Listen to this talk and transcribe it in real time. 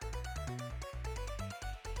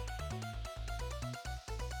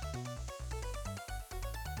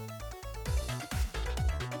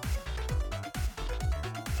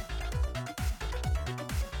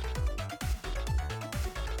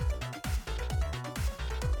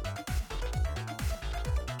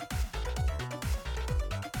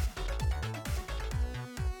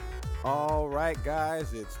All right,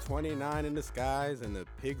 guys, it's 29 in the skies and the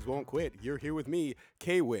pigs won't quit. You're here with me,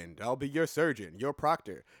 K-Wind. I'll be your surgeon, your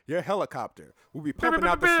proctor, your helicopter. We'll be pumping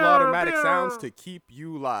out the slaughtermatic sounds to keep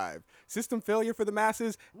you live. System failure for the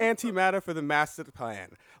masses, antimatter for the master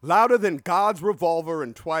plan. Louder than God's revolver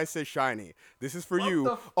and twice as shiny. This is for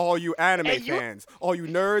you, all you anime fans, all you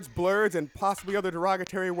nerds, blurs, and possibly other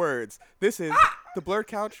derogatory words. This is the Blurred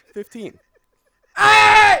Couch 15.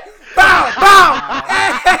 Hey! Bow! Bow!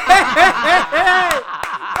 Hey!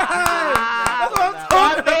 That's what I'm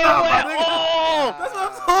talking about, my nigga. That's what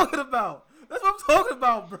I'm talking about. That's what I'm talking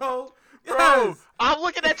about, bro. Yes. Bro, I'm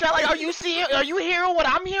looking at y'all like, are you hearing what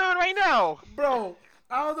I'm hearing right now? Bro,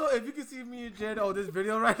 I don't know if you can see me and Jen on this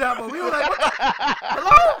video right now, but we were like,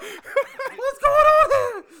 hello? What's going on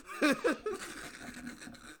here?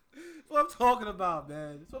 That's what I'm talking about,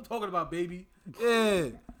 man. That's what I'm talking about, baby. Yeah.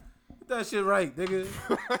 Get that shit right, nigga.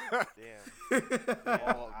 Damn.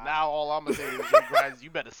 Now all I'm gonna say is, Grimes, you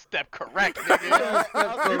better step correct, nigga.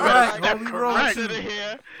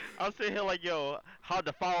 Correct. I'm sitting here like, yo, how'd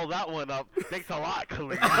to follow that one up? Thanks a lot,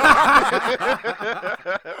 Khalid.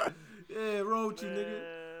 Yeah, roll with you, nigga.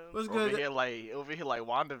 What's over good? Here like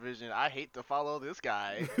WandaVision. I hate to follow this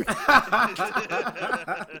guy.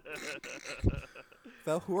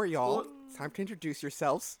 So, who are y'all? Time to introduce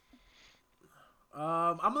yourselves.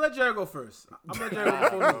 I'm gonna let Jared go first. I'm gonna let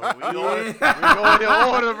Jared go before We going in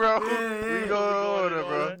order, bro. Yeah. We going in order,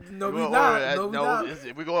 bro. No, we not. No, we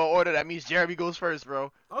not. We go in order. That means Jeremy goes first,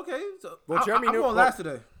 bro. Okay. So Well, Jeremy I'm knew- going last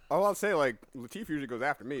today. Oh, I'll say like Latif usually goes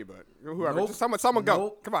after me, but whoever, Nope. just someone go.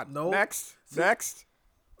 Nope. Come on, Nope. next.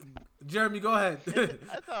 Jeremy, go ahead.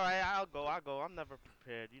 That's all right. I'll go. I'm never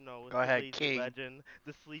prepared. You know, it's Go ahead, the lazy King. legend,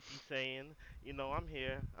 the sleepy saying. You know, I'm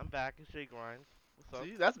here. I'm back. It's Jay Grimes. What's up?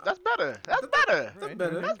 See, that's better. That's better. That's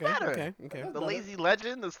better. That's better. Okay. The lazy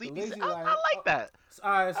legend, the sleepy. lazy I like that.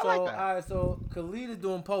 All right. I like that. So Khalid is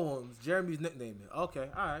doing poems. Jeremy's nicknaming. Okay.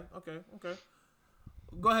 All right. Okay.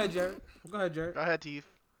 Go ahead, Jared. Go ahead, Teef.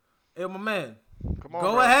 Hey, my man. Come on,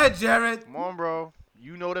 Go bro. ahead, Jared. Come on, bro.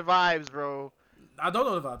 You know the vibes, bro. I don't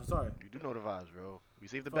know the vibe. I'm sorry. You do know the vibes, bro. We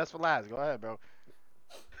save the best for last. Go ahead, bro.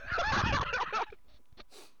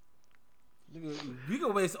 Nigga, we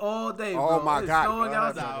can waste all day, Oh, bro. my It's God. snowing Go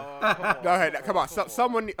ahead. outside. Go ahead. Come on.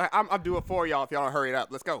 Someone. I'll do it for y'all if y'all don't hurry it up.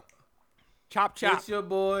 Let's go. Chop. It's your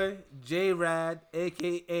boy J Rad,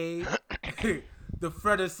 aka the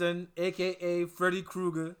Frederson, aka Freddy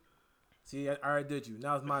Krueger. See, I already did you.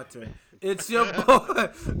 Now it's my turn. It's your boy.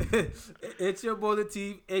 It's your boy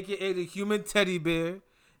Latif, aka the Human Teddy Bear,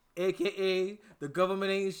 aka the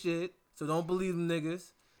government ain't shit. So don't believe them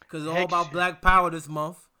niggas, cause it's all about Black Power this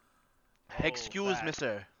month. Excuse me,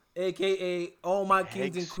 sir. AKA all my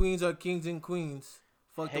kings and queens are kings and queens.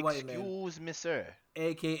 Fuck the white man. Excuse me, sir.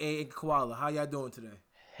 AKA Koala. How y'all doing today?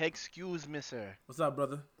 Excuse me, sir. What's up,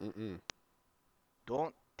 brother?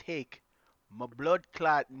 Don't take my blood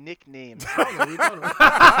clot nickname.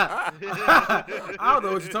 I don't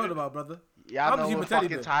know what you're talking about, brother. Y'all I'm the know human what teddy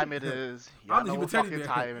fucking bear. time it is. Y'all I'm the know human what teddy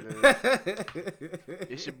fucking bear. time it is.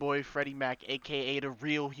 It's your boy Freddie Mac, aka the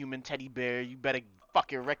real human teddy bear. You better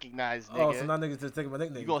fucking recognize, nigga. Oh, so now niggas just taking my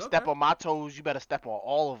nickname. You gonna step on my toes, you better step on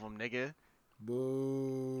all of them, nigga.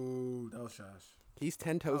 Boo. That was trash. He's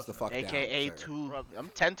 10 toes the fuck AKA down. sir. I'm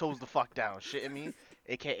 10 toes the fuck down, shitting me?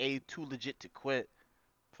 AKA too legit to quit.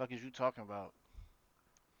 Fuck is you talking about?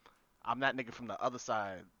 I'm that nigga from the other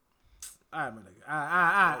side. Alright, my nigga.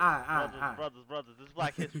 Alright. Brothers. This is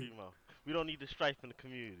Black History Month. We don't need the strife in the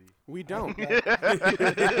community. We don't.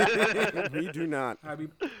 We do not. Happy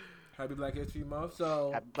Black History Month.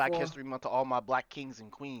 So Happy Black History Month to all my black kings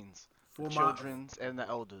and queens, for the my- childrens and the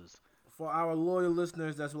elders. For our loyal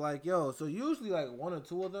listeners that's like, yo, so usually like one or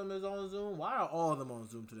two of them is on Zoom. Why are all of them on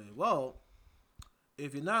Zoom today? Well,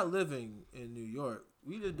 if you're not living in New York,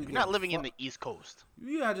 we just be You're not living in the East Coast.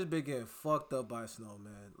 We had just been getting fucked up by snow,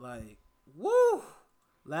 man. Like, woo!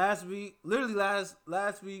 Last week we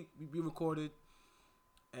recorded,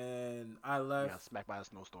 and I left. Yeah, smacked by a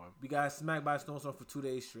snowstorm. We got smacked by a snowstorm for 2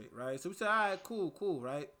 days straight, right? So we said, all right, cool,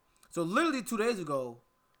 right? So literally 2 days ago,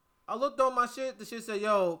 I looked on my shit. The shit said,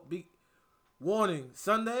 yo, warning,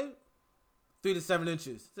 Sunday, 3 to 7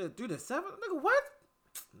 inches. I said 3 to 7? Nigga, what?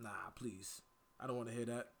 Nah, please. I don't want to hear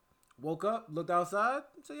that. Woke up, looked outside,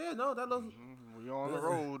 said, yeah, no, that looks. We on the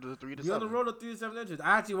road to 3 to 7. We on the road to 3 to 7 inches.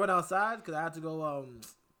 I actually went outside because I had to go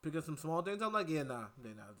pick up some small things. I'm like, yeah, nah,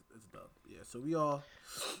 it's dub. Yeah, so we all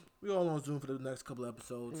on Zoom for the next couple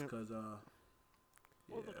episodes because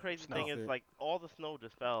Well, the crazy thing is, like, all the snow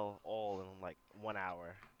just fell all in, like, 1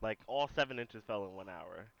 hour. Like, all 7 inches fell in 1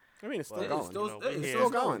 hour. I mean, it's still But, going. it's still- you know, we're it's here. It's still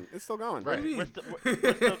going. It's still going. What do Right. you mean?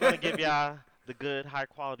 We're still going to give y'all the good, high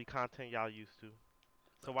quality content y'all used to.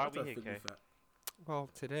 So why That's we a here, figure K? fact. Well,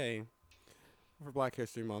 today, for Black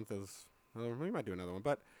History Month is, we might do another one,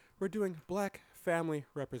 but we're doing Black family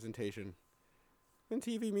representation in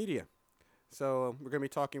TV media. So we're going to be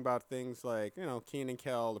talking about things like, Keenan and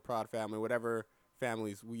Kel, the Proud family, whatever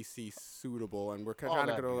families we see suitable. And we're All kind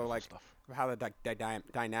of that going to beautiful like stuff. how the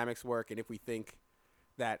dynamics work and if we think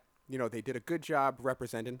that, they did a good job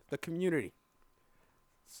representing the community.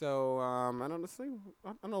 So, I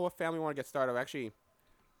don't know what family we want to get started. Actually,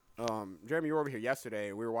 Jeremy, you were over here yesterday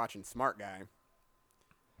and we were watching Smart Guy.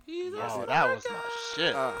 He's a Oh, smart that was guy. my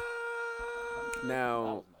shit. Now, That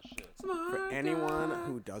was my shit. Smart for anyone guy.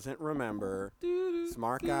 who doesn't remember, Doo-doo,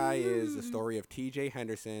 Smart Guy is the doo-doo. story of T.J.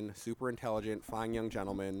 Henderson, super intelligent, fine young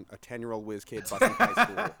gentleman, a 10-year-old whiz kid busting high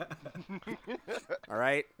school. All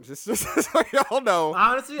right? Just so y'all know.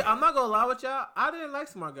 Honestly, I'm not gonna lie with y'all. I didn't like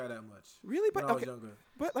Smart Guy that much. Really? When But I was okay. younger.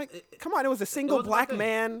 But like, come on, it was a single was my black thing.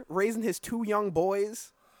 man raising his 2 young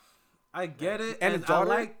boys. I get it, And and his I daughter?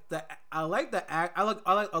 like the act. I love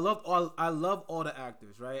all the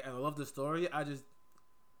actors, right? And I love the story.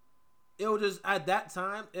 It was just at that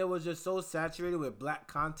time, it was just so saturated with black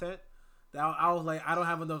content that I was like, I don't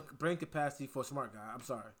have enough brain capacity for Smart Guy. I'm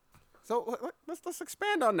sorry. So let's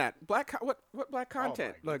expand on that. What black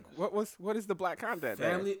content? my Like goodness. what is the black content?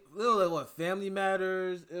 there? Family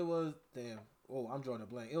Matters. It was damn. Oh, I'm drawing a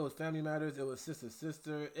blank. It was Family Matters. It was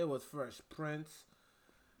Sister. It was Fresh Prince.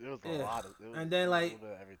 It was a Yeah. lot of. It was, And then, it was like- a little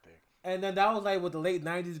bit of everything. And then that was like with the late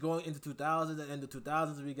 90s going into 2000s. And in the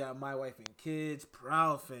 2000s, we got My Wife and Kids,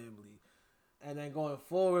 Proud Family. And then going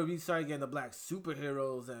forward, we started getting the black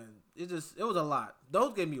superheroes. And it was a lot.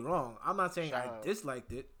 Don't get me wrong. I'm not saying Shout I out.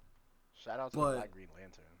 disliked it. Shout out to But- the Black Green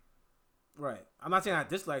Lantern. Right. I'm not saying I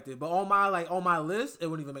disliked it. But on my list, it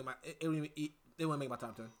wouldn't even make it wouldn't make my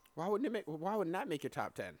top 10. Why wouldn't that make your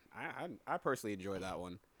top 10? I personally enjoy that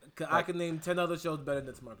one. I can name 10 other shows better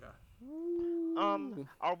than Smart Guy.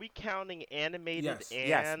 Are we counting animated Yes. and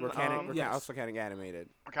Yes, we're counting. We're yes. also counting animated.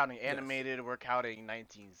 We're counting animated. We're counting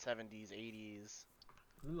 1970s, 80s.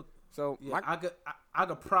 Look, So yeah, I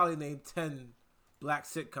could probably name 10 black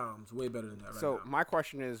sitcoms way better than that right now. my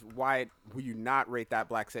question is, why will you not rate that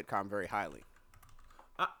black sitcom very highly?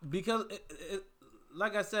 Because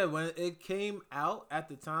like I said, when it came out at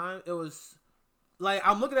the time, it was like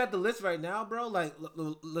I'm looking at the list right now, bro. Like,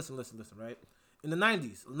 listen, right? In the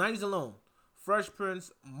 90s alone, Fresh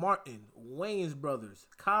Prince, Martin, Wayne's Brothers,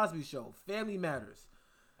 Cosby Show, Family Matters,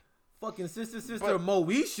 fucking Sister, But-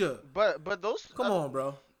 Moesha. But those. Come on,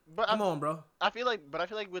 bro. But Come on, bro. I feel like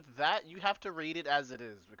with that, you have to rate it as it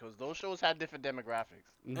is because those shows had different demographics.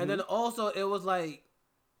 And then also, it was like,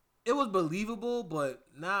 it was believable, but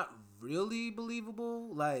not really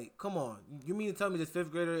believable. Like, come on. You mean to tell me this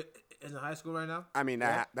 5th grader is in high school right now? I mean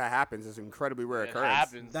that happens. It's an incredibly rare It occurrence.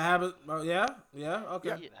 happens. That happened? Oh, yeah? Yeah? Okay.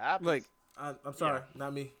 Yeah. It happens. Like, I'm sorry.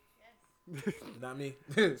 Not me. Not me.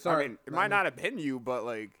 Sorry. I mean, it might not have been you, but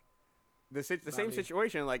like the same me.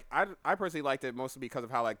 situation. Like I personally liked it mostly because of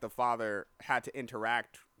how like the father had to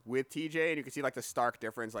interact with TJ, and you can see like the stark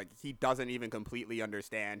difference. Like he doesn't even completely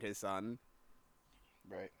understand his son.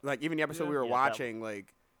 right. Like even the episode Yeah. we were Yeah, that watching,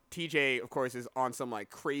 like TJ, of course, is on some like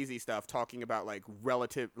crazy stuff, talking about like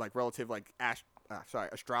relative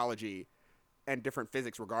astrology and different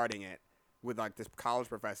physics regarding it with like this college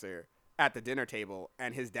professor at the dinner table,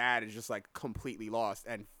 and his dad is just like completely lost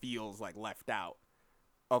and feels like left out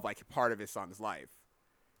of like part of his son's life.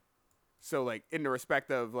 So like in the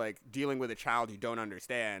respect of like dealing with a child you don't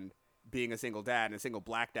understand, being a single dad and a single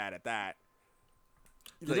black dad at that.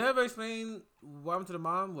 Did like- they ever explain what happened to the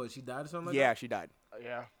mom? Was she died or something like yeah, that? she died.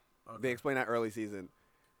 Yeah. They Okay. explained that early season.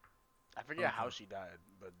 I forget how she died,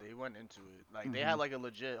 but they went into it. Like they had like a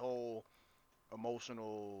legit whole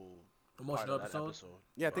emotional part of that episode?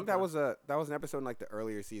 Yeah, I think Okay. that was an episode in like the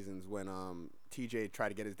earlier seasons when TJ tried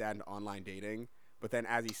to get his dad into online dating, but then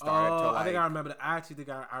as he started to like I think I remember that. I actually think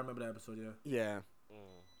I remember that episode, yeah. yeah,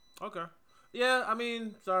 Okay. Yeah, I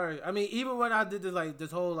mean, sorry. I mean, even when I did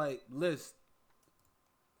this whole like list,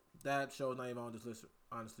 that show's not even on this list,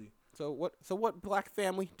 honestly. So what black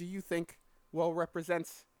family do you think well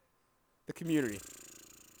represents the community?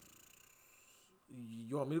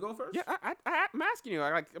 You want me to go first? Yeah, I'm asking you.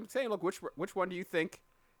 I'm saying, look, which one do you think,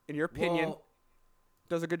 in your opinion, Well,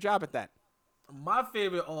 does a good job at that? my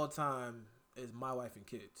favorite all time is My Wife and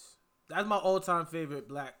Kids. That's my all time favorite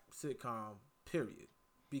black sitcom. Period.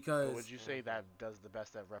 Because But would you say that does the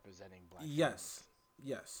best at representing black? yes,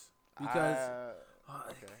 because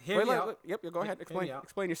hear Wait, me out. yep, go ahead. Hear me out.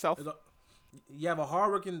 Explain yourself. You have a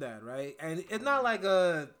hardworking dad, right? And it's not like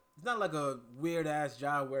a weird ass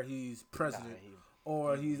job where he's president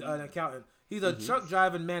or he's an accountant. He's a truck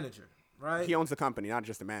driving manager, right? He owns the company, not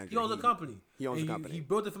just a manager. He owns a company. He owns the company. He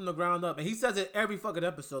built it from the ground up, and he says it every fucking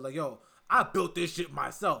episode. Like, yo, I built this shit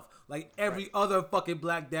myself, like every other fucking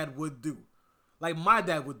black dad would do, like my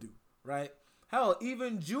dad would do, right? Hell,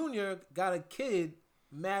 even Junior got a kid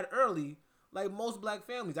mad early, like most black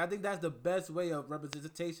families. I think that's the best way of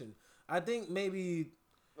representation. I think maybe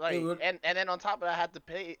like, and then on top of that,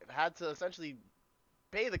 had to essentially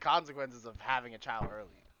pay the consequences of having a child early.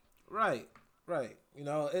 Right. You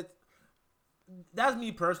know, that's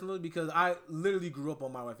me personally because I literally grew up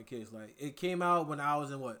on My Wife and Kids. Like, it came out when I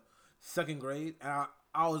was in second grade, and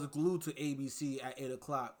I was glued to ABC at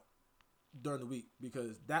 8:00 during the week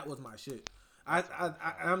because that was my shit.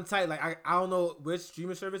 I'm tight. Like, I don't know which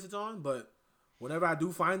streaming service it's on, but whenever I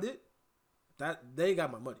do find it, that they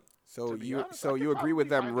got my money. So you agree with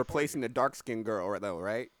them replacing the dark skinned girl, though,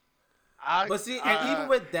 right? But see, and even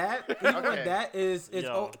with that, it's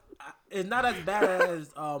not as bad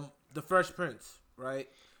as the Fresh Prince, right?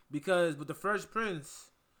 Because with the Fresh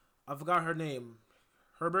Prince, I forgot her name,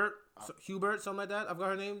 Hubert, something like that. I forgot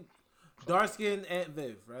her name. Dark skinned Aunt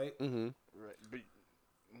Viv, right? Mm-hmm. Right. But,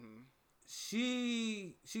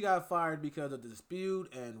 She got fired because of the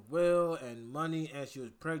dispute and will and money, and she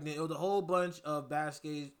was pregnant. It was a whole bunch of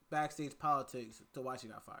backstage politics to why she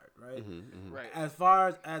got fired, right? Mm-hmm, mm-hmm. right. As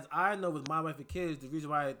far as I know, with My Wife and Kids, the reason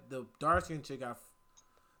why the dark skinned chick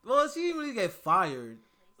she didn't really get fired.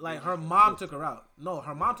 Like, her mom took her out. No,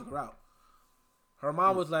 her mom took her out. Her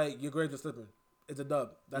mom was like, "Your grades are slipping. It's a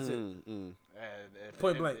dub. That's it.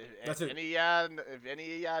 Point blank. That's it." If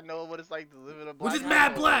any of y'all know what it's like to live in a black Which is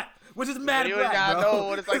mad black. Which is mad black, bro. Know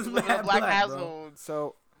what it's like to live in a black household.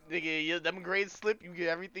 So, nigga, them grades slip, you get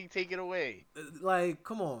everything taken away. Like,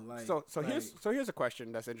 come on, like. Here's a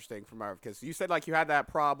question that's interesting for Marv, because you said like you had that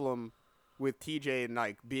problem with TJ and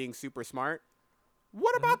like being super smart.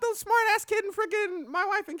 What about those smart ass kid and freaking My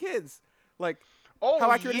Wife and Kids? Like, how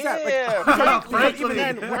accurate is that? Like,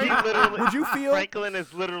 would you feel Franklin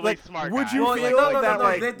is literally smart? Would you feel that no,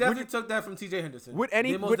 like they definitely took that from TJ Henderson?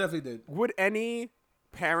 They most definitely did. Would any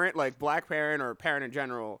parent, like black parent or parent in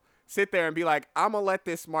general, sit there and be like, "I'm gonna let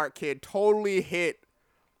this smart kid totally hit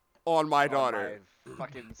on my daughter,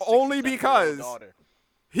 only because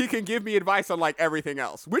he can give me advice on like everything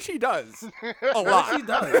else," which he does a lot. Which he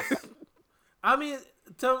does. I mean,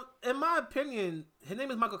 in my opinion, his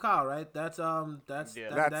name is Michael Kyle, right? That's a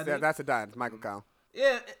dime. It's Michael Kyle.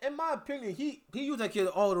 Yeah, in my opinion, he used that kid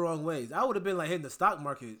all the wrong ways. I would have been like hitting the stock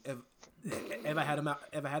market if I had him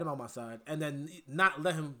on my side, and then not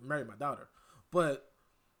let him marry my daughter. But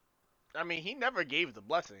I mean, he never gave the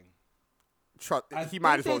blessing. He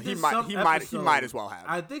might as well. He might as well have.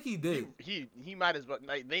 I think he did. He might as well.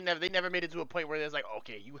 Like, they never made it to a point where there's like,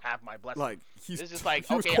 okay, you have my blessing. Like, it's just like,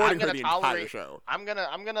 he was okay, I'm gonna tolerate. I'm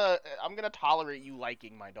gonna tolerate you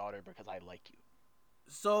liking my daughter because I like you.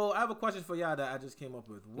 So I have a question for y'all that I just came up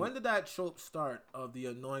with. When did that trope start of the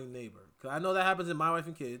annoying neighbor? Because I know that happens in My Wife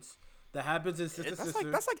and Kids. That happens in Sister.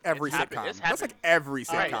 That's like every sitcom. That's like every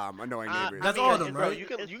sitcom. Right. Annoying neighbors. That's all of them, right? You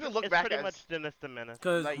can look back pretty much Dennis the Menace.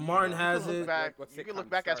 Because like, Martin has it. You can look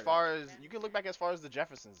back as far as the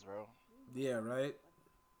Jeffersons, bro. Yeah, right.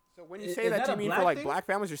 So when you say that, do you mean for like black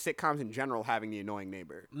families or sitcoms in general having the annoying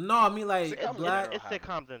neighbor? No, I mean like black. It's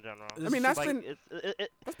sitcoms in general. I mean that's been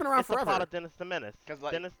around forever. It's a plot of Dennis the Menace.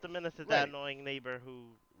 Like, Dennis the Menace is that annoying neighbor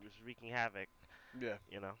who is wreaking havoc. Yeah.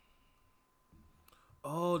 You know.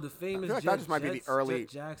 Oh, the famous. I feel like that just might be the early.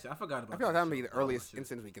 Jackson. I forgot about. I feel like that might be the earliest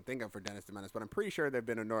instance we can think of for Dennis the Menace, but I'm pretty sure there've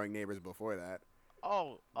been annoying neighbors before that.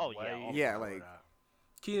 Oh yeah. Yeah, like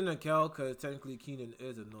Kenan and Kel, because technically Kenan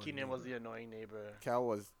is annoying. Kenan was the annoying neighbor. Kel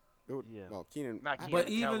was. Yeah. Well, Kenan. But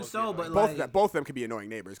even so, but both of them could be annoying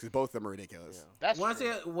neighbors because both of them are ridiculous. Yeah.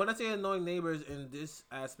 That's when I say annoying neighbors in this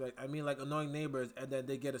aspect, I mean like annoying neighbors, and then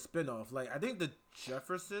they get a spinoff. Like I think the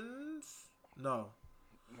Jeffersons. No,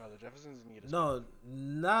 the Jeffersons need a spinoff. No,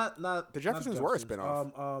 not the Jeffersons were a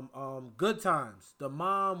spinoff. Good Times. The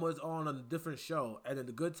mom was on a different show, and then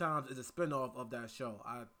the Good Times is a spinoff of that show.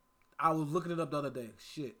 I was looking it up the other day.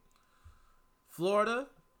 Shit, Florida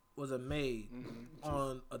was a maid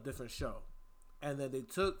on a different show, and then they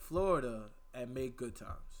took Florida and made Good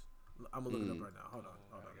Times. I'm gonna look it up right now. Hold on.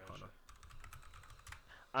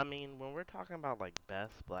 I mean, when we're talking about like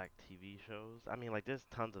best black TV shows, I mean like there's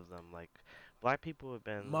tons of them. Like black people have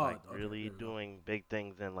been really doing big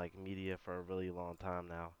things in like media for a really long time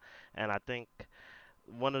now, and I think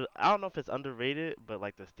I don't know if it's underrated, but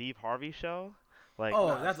like the Steve Harvey show. Like,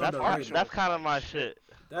 that's underrated. That's kind of my shit.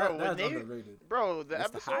 That's underrated. Bro, the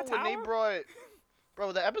episode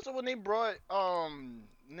when they brought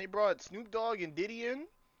Snoop Dogg and Diddy in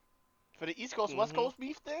for the East Coast West Coast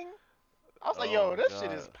beef thing. I was like, Oh yo, my this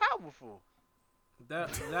shit is God. powerful.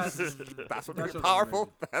 That's That's what that made show's it powerful.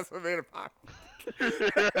 underrated. That's what made it powerful.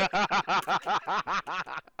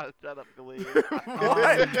 Shut up, Khalid.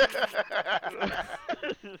 What?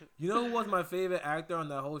 You know who was my favorite actor on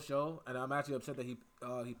that whole show, and I'm actually upset that he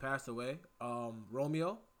passed away.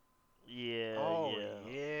 Romeo. Yeah, Oh,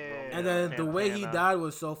 yeah. yeah. And Romeo then the way he Santana. died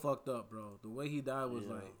was so fucked up, bro. The way he died was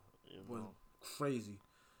Yeah, like you was know. crazy.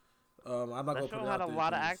 I'm not gonna That put show it had out a there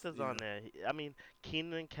lot of 'cause, actors yeah. on there. I mean,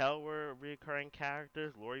 Keenan and Kel were recurring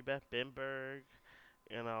characters. Lori Beth Binberg.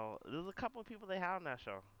 You know, there's a couple of people they had on that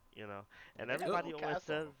show. You know, Yeah, and they had a everybody whole always cast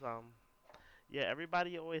on says, them. yeah,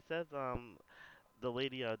 everybody always says, the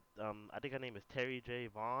lady, I think her name is Terry J.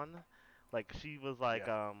 Vaughn. Like she was like,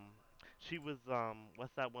 Yeah.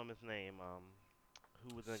 what's that woman's name?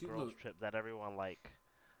 Who was in She Girls look. Trip that everyone like,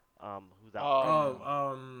 who's out right Um, now?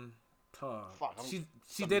 Oh, Tar. fuck,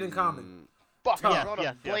 She did in common. Mm, fuck, I'm Tar. Yes, drawing a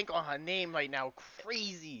yes, yes. blank on her name right now.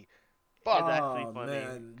 Crazy. It's Fuck. actually Oh funny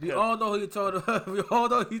man, we because all know who you talking about. We all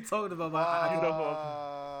know who you talking about. But you I, know who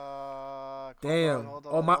I'm. damn. Hold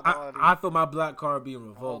Oh on, my, hold on. I feel my black card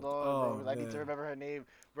being Hold revoked. on, Oh bro. I need to man. remember her name.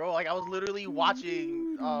 Bro, like I was literally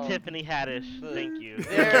watching Tiffany Haddish. the Thank you.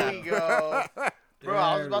 Tiffany there we Haddish. go. Bro,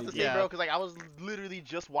 I was There about we to go. say, bro, Yes. because like I was literally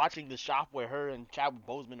just watching The Shop with her and Chadwick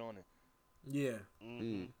Boseman on it. Yeah.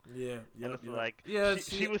 Mhm. Yeah. And Yep. it's Yep. like Yeah.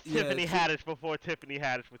 she was Tiffany Haddish before Tiffany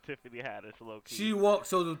Haddish was Tiffany Haddish, low key. She walked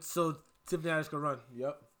so Tiffany Haddish could run.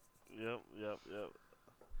 Yep. Yep.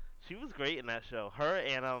 She was great in that show. Her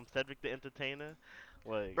and Cedric the Entertainer,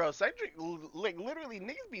 like Bro, Cedric, like literally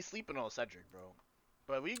niggas be sleeping on Cedric, bro.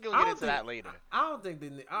 But we gonna I get don't into think. that later. I don't think they.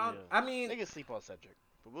 Yeah. I mean, Niggas sleep on Cedric,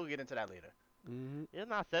 but we'll get into that later. mhm. yeah,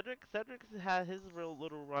 nah. Cedric had his real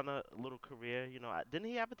little little career. You know, didn't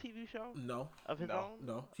he have a TV show no, of his No. own?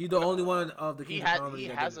 no. He's the only one of the He Kings of had Comedy he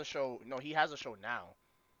that has did a it. show. No, he has a show now.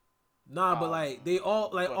 Nah, but like they all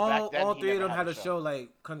but back then all he three of never them had had a a show. show like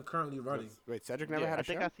concurrently running. Wait, Cedric never Yeah. had I a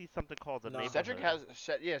think show? I see something called The No. Neighborhood.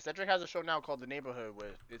 Cedric has a show now called The Neighborhood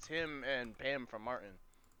with it's him and Pam from Martin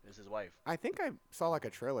is his wife. I think I saw like a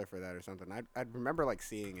trailer for that or something. I remember like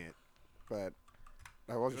seeing it, but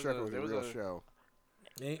I wasn't sure if it was a real show.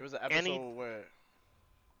 Ain't- There was an Any- episode where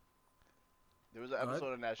there was an Go ahead.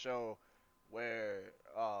 episode in that show where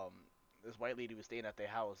this white lady was staying at their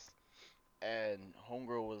house and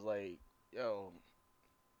homegirl was like, "Yo,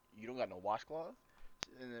 you don't got no washcloth?"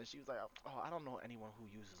 And then she was like, "Oh, I don't know anyone who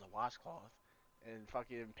uses a washcloth." And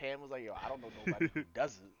fucking Pam was like, "Yo, I don't know nobody who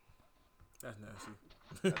does it." That's nasty.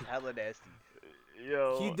 That's hella nasty.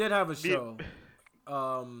 Yo, He did have a show,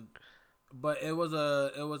 but it was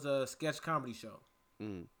a sketch comedy show,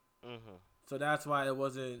 Mm. Mhm. so that's why it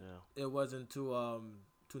wasn't Yeah.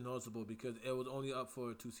 too noticeable because it was only up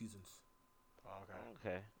for 2 seasons. Okay.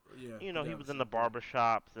 Okay. Yeah, You know, he yeah, was in the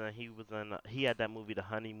barbershops, and he had that movie, The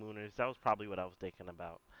Honeymooners. That was probably what I was thinking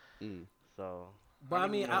about. Mm. So, But I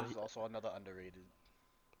mean, Honeymooners is also another underrated.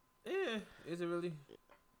 is it really?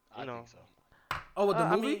 I know. think so. Oh, with the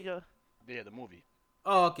I movie? mean, yeah. Yeah, the movie.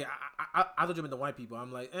 Oh, okay. I thought you meant the white people.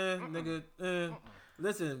 I'm like, nigga.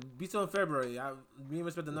 Listen, be still in February. We ain't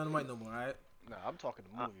respect the non-white no more. All right. No, I'm talking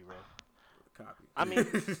the movie, bro. Copy. I mean,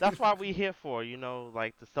 that's why we here for, you know,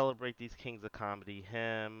 like to celebrate these kings of comedy.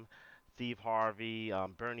 Him, Steve Harvey,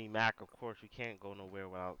 Bernie Mac. Of course, we can't go nowhere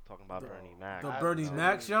without talking about Bernie Mac. The Bernie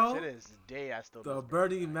Mac show? To this day, I still The miss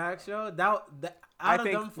Bernie Mac show. That I out of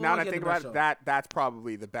them think four, now he that I had think the best about it, show. that's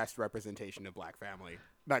probably the best representation of Black family.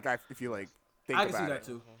 Like if you like think I can about see it, that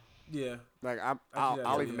too. Yeah, like I see that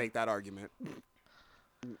I'll too, even yeah. make that argument.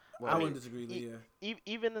 I wouldn't disagree. But yeah.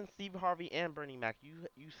 Even in Steve Harvey and Bernie Mac, you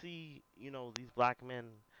see, you know, these black men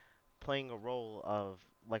playing a role of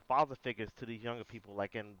like father figures to these younger people,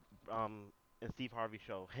 like in Steve Harvey's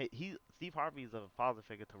show. Steve Harvey's a father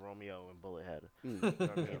figure to Romeo and Bullethead. Mm. You know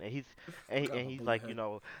what I mean? And he's Forgot like, about you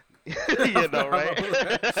know, Bullethead.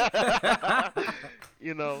 right?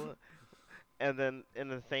 You know. And then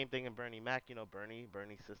the same thing in Bernie Mac, you know, Bernie's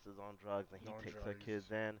sister's on drugs and he On takes her drugs.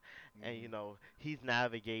 kids in, and you know he's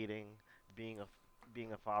navigating being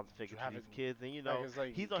a father figure to these kids, and you know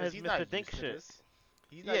he's on his Mr. Dink shit.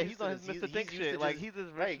 He's He's on his Mr. Dink shit. Like he's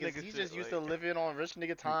his rich nigga shit. He's just used like, to living on rich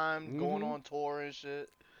nigga time, going Mhm. on tour and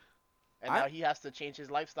shit. And now he has to change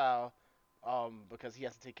his lifestyle, because he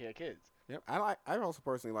has to take care of kids. Yep, I also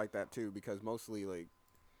personally like that too because mostly like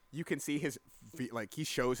you can see his like he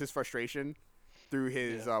shows his frustration through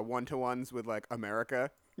his one-to-ones with like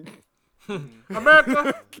America.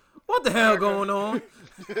 America, what the hell going on?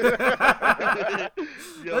 Yo, That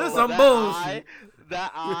is some that bullshit.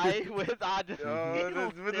 That eye with his eye just Yo, staring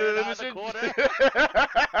with out the the corner.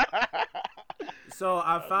 So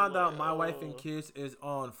I found out My Wife and Kids is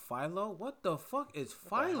on Philo. What the fuck is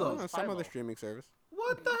the hell Philo? is Some Philo? other streaming service.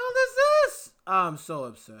 What the hell is this? I'm so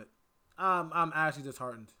upset. I'm actually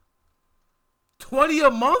disheartened. 20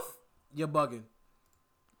 a month? You're bugging.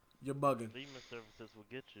 You're bugging. Streaming services will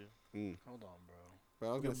get you. Hold on, bro. But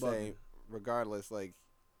I was You're gonna say, bugging. regardless, like,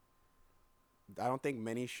 I don't think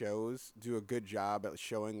many shows do a good job at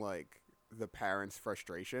showing like the parents'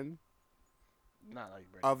 frustration Not like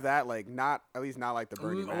Bernie. of that. Like, not at least not like the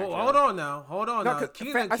Bernie Mac. Hold on now. No, now. 'cause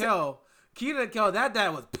Keenan I said- and Kel, that dad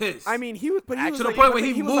was pissed. I mean, he was, but he was to the like, point where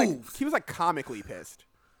he was like, moved. he was like comically pissed.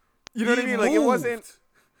 You know what I mean? Like, it wasn't.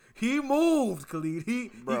 He moved, Khalid. He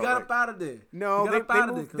Bro, got like, up out of there. No, He got up out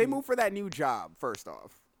of there, they Khalid. moved for that new job. First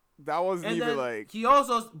off, that wasn't And even then like. he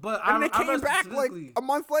also, but And I they came read back like specifically- a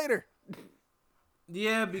month later.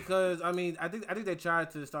 Yeah, because I mean, I think they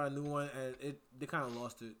tried to start a new one and they kind of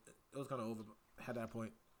lost it. It was kind of over at that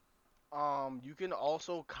point. You can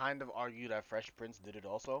also kind of argue that Fresh Prince did it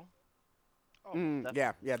also. Yeah,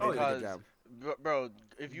 they did a good Because, job. bro,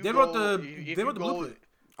 if you They go, wrote the if they you wrote the go- blueprint.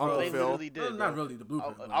 Uncle they Phil. literally did, Well, not bro. really the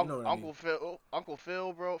blueprint. but you know what I mean. Uncle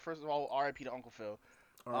Phil, bro. First of all, R.I.P. to Uncle Phil.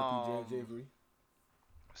 R.I.P. Avery.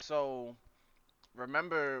 So,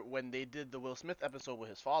 remember when they did the Will Smith episode with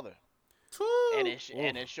his father, and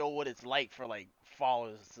it showed what it's like for like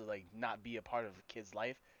fathers to like not be a part of a kid's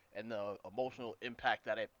life and the emotional impact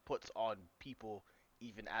that it puts on people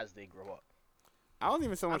even as they grow up. I wasn't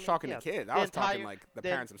even so much talking to kids. I was talking like the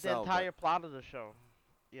parents themselves. The entire plot of the show,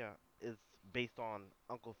 is based on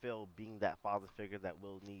Uncle Phil being that father figure that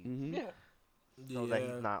Will needs. Mm-hmm. Yeah. So that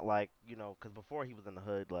he's not like, because before he was in the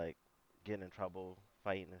hood, like, getting in trouble,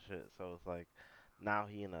 fighting and shit. So it's like, now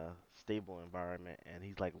he in a stable environment, and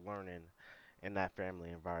he's, like, learning in that family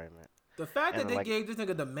environment. The fact that And, they like- gave this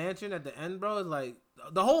nigga the mansion at the end, bro, is like,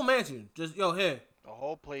 the whole mansion. Just, yo, here. The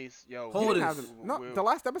whole place, yo. Hold He it. didn't have them- No, the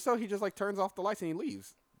last episode he just like turns off the lights and he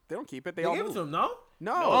leaves. They don't keep it. They They all gave it move. to him, no?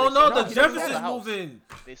 No. Oh, they no, sold the the- they sold the Jeffersons house. moving.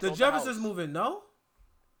 They The sold Jeffersons house. moving, no?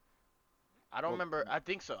 I don't remember. I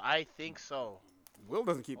think so. Will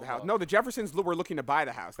doesn't keep the Hold house. on. No, the Jeffersons were looking to buy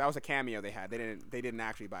the house. That was a cameo they had. They didn't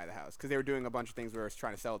actually buy the house because they were doing a bunch of things where they were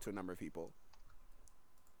trying to sell it to a number of people.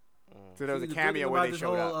 So there was a The good cameo thing where about they this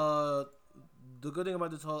showed up. whole, the good thing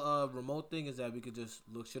about this whole remote thing is that we could just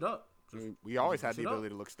look shit up. I mean, we always had the shit up. ability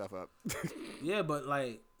to look stuff up. Yeah, but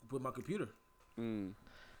like with my computer.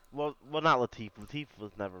 Well, not Latif. Latif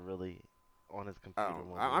was never really on his computer. Oh,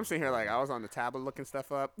 when I'm sitting here like I was on the tablet looking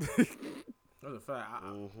stuff up. That's a fact.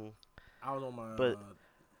 I was on my But-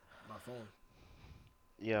 my phone.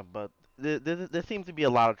 Yeah, but there seems to be a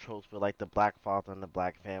lot of tropes with like the black father and the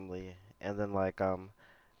black family, and then like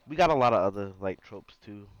we got a lot of other like tropes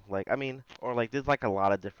too. Like there's like a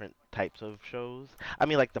lot of different types of shows. I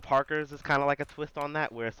mean like the Parkers is kind of like a twist on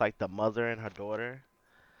that, where it's like the mother and her daughter,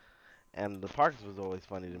 and the Parkers was always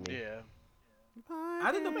funny to me. Yeah.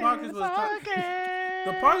 I think the Parkers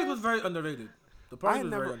was very underrated. The Parkers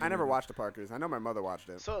was very underrated. I never watched the Parkers. I know my mother watched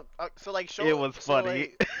it. So like shows. It was so, funny.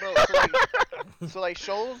 like, bro, so like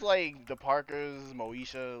shows like the Parkers,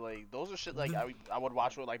 Moesha, like those are shit like I would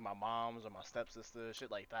watch with like my moms or my stepsister,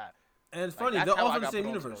 shit like that. And it's Like, funny, that's they're how all I from the got same put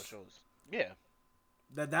onto universe. those shows. Yeah.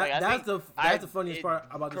 That's Like, I think the funniest part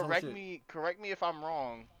about this whole correct shit. Correct me if I'm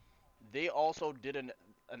wrong. They also did an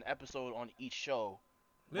episode on each show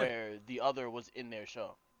Yeah. where the other was in their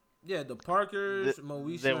show. Yeah, the Parkers,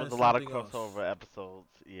 Moesha, There was and a lot of something else. crossover episodes.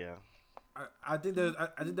 Yeah. I think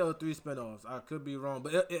there were 3 spinoffs. I could be wrong,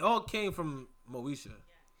 but it all came from Moesha.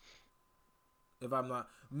 If I'm not,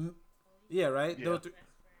 yeah, right. Yeah. There were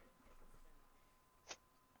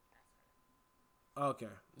okay.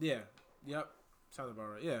 Yeah. Yep. Sounds about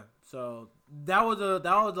right. Yeah. So that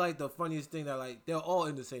was like the funniest thing that like they're all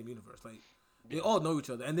in the same universe. Like they all know each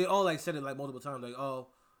other and they all like said it like multiple times. Like, oh,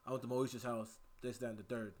 I went to Moesha's house. This, that, and the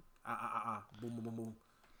third. Boom, boom, boom, boom.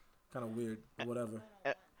 Kind of weird, but whatever.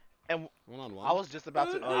 And One-on-one. I was just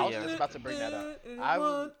about to. I was yeah. just about to bring that up.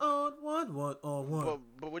 One on one.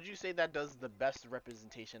 But would you say that does the best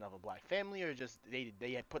representation of a black family, or just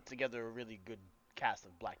they had put together a really good cast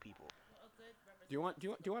of black people? Do you want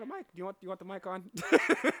a mic? Do you want the mic on?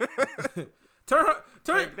 Turn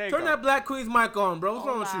There you go. that Black Queen's mic on, bro. What's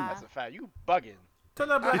wrong with you? That's a fact. You bugging. Turn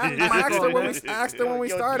that Black I Queen's mic asked her on, when man. we asked her when we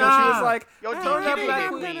Yo, started. nah. She was like, Yo, Turn get that in Black here,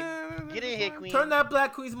 Queen. queen. Get in here, queen. Turn that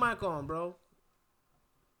Black Queen's mic on, bro.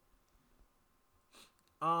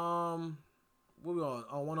 What we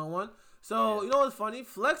on one-on-one? So, you know what's funny?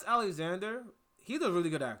 Flex Alexander, he's a really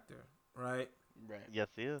good actor, right? Right. yes,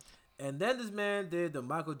 he is. And then this man did the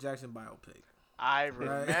Michael Jackson biopic. I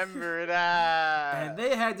remember that. And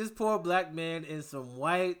they had this poor black man in some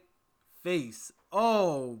white face.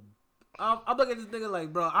 Oh, I'm looking at this nigga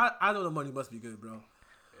like, bro, I know the money must be good, bro.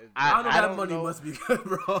 I I know that don't money know. must be good,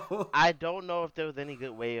 bro. I don't know if there was any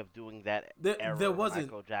good way of doing that era There of wasn't.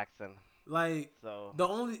 Michael Jackson. Like, So the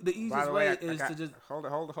By easiest the way way, I is got, to just. hold.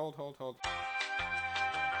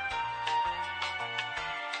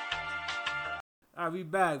 All right, we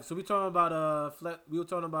back. So we talking about we were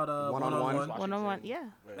talking about One-on-one. one. One-on-one, yeah.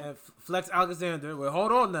 And Flex Alexander. Wait,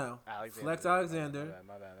 hold on now. Flex Alexander.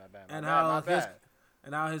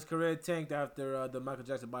 And how his career tanked after the Michael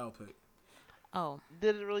Jackson biopic. Oh.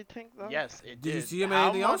 did it really tank though? Yes, it did. Did you see him in How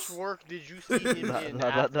anything much else? work did you see him in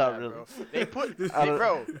not after that, really. bro? They put,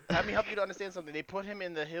 bro, let me help you to understand something. They put him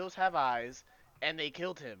in The Hills Have Eyes, and they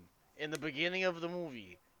killed him in the beginning of the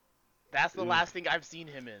movie. That's the last thing I've seen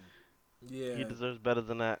him in. Yeah. He deserves better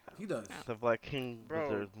than that. He does. The Black King Bro.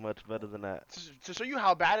 deserves much better than that. To show you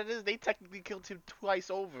how bad it is, they technically killed him twice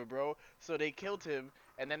over, bro. So they killed him,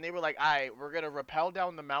 and then they were like, alright, we're gonna rappel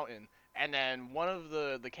down the mountain. And then one of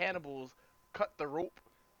the cannibals cut the rope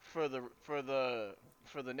for the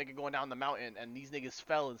nigga going down the mountain, and these niggas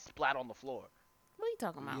fell and splat on the floor. What are you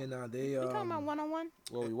talking about? Yeah, nah, they You talking about one-on-one?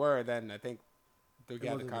 Well, we were then. I think we got the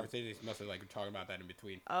wasn't good. conversation. Must have like talking about that in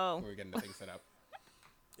between. Oh. When we were getting the thing set up.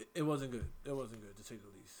 It wasn't good. It wasn't good to say the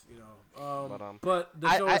least. You know. But, But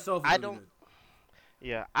the show itself was I really don't. good.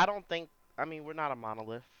 Yeah, I don't think. I mean, we're not a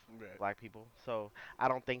monolith, Right. black people. So I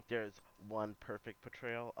don't think there's one perfect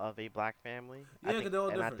portrayal of a black family. Yeah, I 'cause think, they're all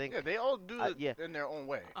and different. I think, Yeah, they all do it yeah. in their own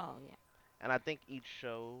way. Oh, yeah. and I think each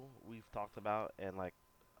show we've talked about, and like,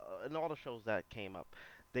 and all the shows that came up,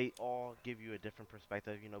 they all give you a different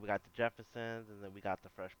perspective. You know, we got the Jeffersons, and then we got the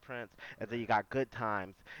Fresh Prince, and then you got Good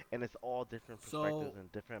Times, and it's all different So, perspectives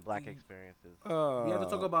and different black y- experiences. We have to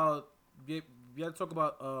talk about. We have to talk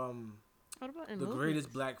about What about in the movies?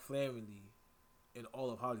 greatest black family in all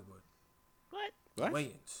of Hollywood. What? What?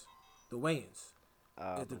 Wayans. The Wayans.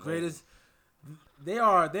 It's the The greatest. They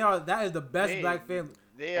are. That is the best They- black family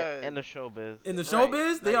They are. in the showbiz. in the Right.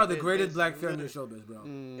 showbiz. They Like, are the greatest there's black family in literally- showbiz, bro.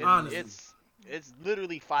 Mm. Honestly. It's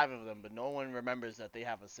literally 5 of them, but no one remembers that they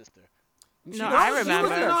have a sister. No, I She remember.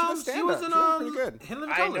 was in, She was pretty good.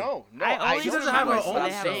 Hillary I Keller. know. No, I I always She don't doesn't have her remember own they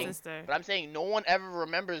I'm have show. a saying, sister. but I'm saying no one ever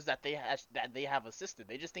remembers that they have a sister.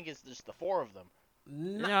 They just think it's just the 4 of them.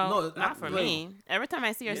 No, not for me. Every time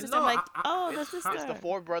I see her Yeah, sister, no, I'm like, I- oh, the It's sister. the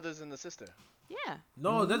 4 brothers and the sister. Yeah.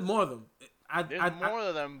 No, there's more of them. There's more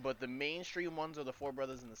of them, but the mainstream ones are the 4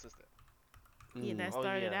 brothers and the sister. Yeah, that Oh,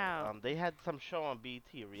 started yeah. out. They had some show on BET,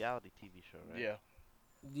 a reality TV show, right? Yeah.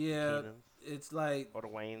 Yeah, Keenan's, it's like or the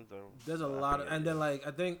Waynes, or there's a I lot of, forget, and yeah. then like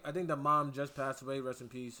I think the mom just passed away. Rest in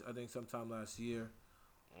peace. I think sometime last year.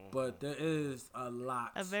 But there is a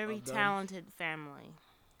lot. A very of them. talented family.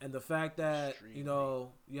 And the fact that Extremely.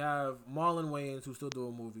 you have Marlon Wayans who's still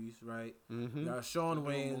doing movies, right? Mm-hmm. You got Sean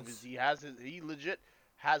Doing Wayans, movies. He legit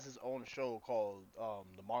has his own show called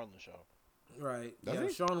The Marlon Show. right? Does you have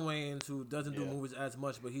he? Sean Wayans who doesn't do Yeah. movies as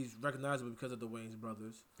much, but he's recognizable because of the Wayans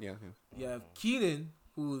brothers. Yeah. You have Keenan,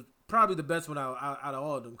 who's probably the best one out of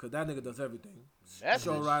all of them because that nigga does everything. That's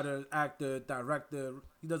Show writer, actor, director,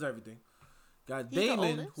 he does everything. Got He's the Damon,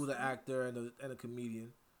 oldest? who's an actor and a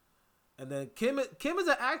comedian, and then Kim is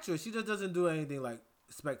an actress. She just doesn't do anything like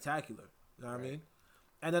spectacular. You know what I mean?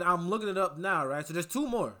 And then I'm looking it up now, right? So there's 2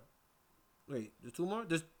 more. Wait, there's 2 more?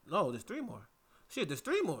 There's 3 more. Shit, there's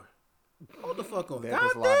 3 more. Hold the fuck on. There's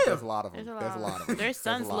God a lot. There's a damn. lot of them. There's a lot of them. Their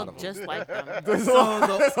sons a lot look of 'em. just like them. There's a So lot.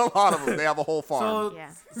 the- There's a lot of them. They have a whole farm. So,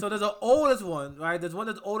 Yeah. so there's an oldest one, right? There's one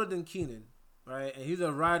that's older than Keenan, right? And he's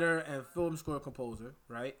a writer and film score composer,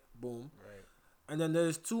 right? Boom. Right. And then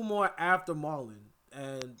there's 2 more after Marlon,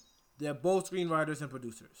 and they're both screenwriters and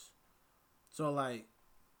producers. So like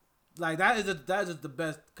that is just the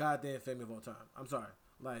best goddamn family of all time. I'm sorry,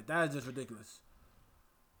 like that is just ridiculous.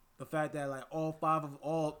 The fact that like all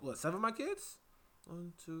 7 of my kids,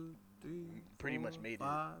 1, 2, 3, Pretty 4, much made it,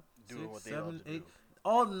 5, doing 6, what they love 7, to 8. do.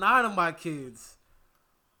 All 9 of my kids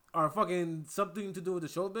are fucking something to do with the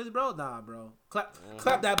showbiz, bro. Nah, bro.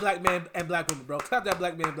 Clap that black man and black woman, bro. Clap that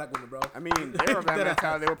black man and black woman, bro. I mean, they were that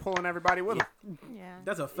mentality. They were pulling everybody with them Yeah.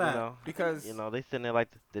 That's a You fact. know, because they sitting there like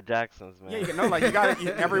the Jacksons, man. yeah, you know, like you got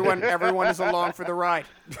to everyone is along for the ride.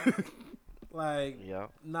 Like, Yeah.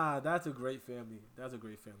 nah, that's a great family. That's a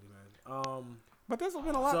great family, man. But there's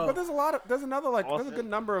been a lot. So- but there's a lot of. There's another like. There's a Austin. good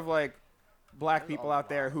number of like black people out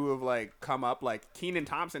there who have like come up. Like Keenan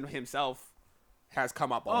Thompson himself has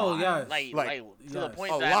come up. A Oh lot. yeah, Like to the yes.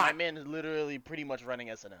 point A that lot. my man is literally pretty much running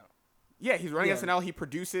SNL. Yeah, he's running Yeah. SNL. He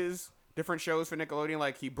produces different shows for Nickelodeon.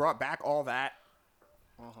 Like he brought back all that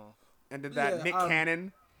and did that. Yeah, Nick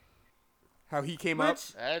Cannon, how he came up.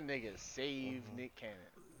 Which That nigga saved Nick Cannon.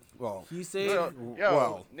 Well, he saved.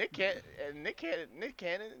 Nick Cannon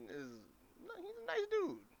is he's a nice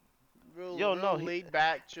dude. Real laid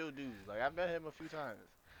back, chill dude. Like I've met him a few times.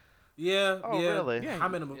 Yeah, Oh, yeah. really? I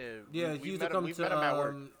met him. Yeah, he used to come to at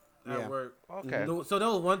work. At work. Okay. So there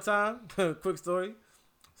was one time. Quick story.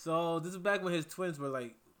 So this is back when his twins were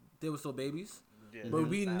like they were still babies, but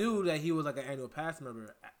we knew that he was like an annual pass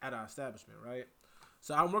member at our establishment, right?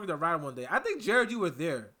 So I'm working the ride one day. I think Jared, you were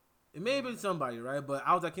there. It may have been somebody, right? But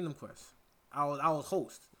I was at Kingdom Quest. I was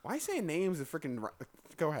host. Why saying names of freaking?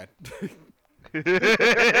 Go ahead.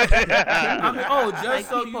 I mean, just Like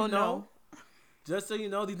so people you know. Just so you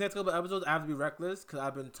know, these next couple episodes I have to be reckless because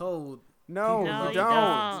I've been told. No, No, you you don't.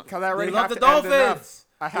 don't. Because I already They love have the to edit enough. Dolphins.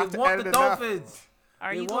 I have They to want edit the enough. Dolphins.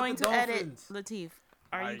 Are They you want going the to edit, Dolphins. Latif?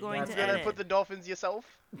 Are you going that's to gonna Gonna edit? put the Dolphins yourself?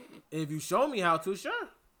 If you show me how to, sure.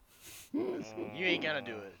 You ain't gonna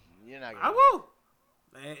do it. You're not gonna. I will.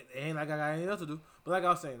 Ain't like I got anything else to do. But like I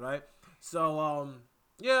was saying, right? So,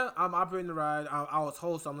 yeah, I'm operating the ride. I was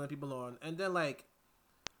host, so I'm letting people on. And then, like,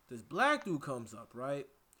 this black dude comes up, right?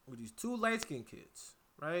 With these two light-skinned kids,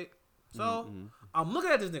 right? So, I'm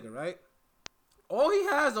looking at this nigga, right? All he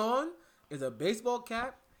has on is a baseball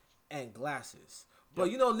cap and glasses. But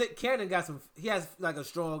you know, Nick Cannon he has like a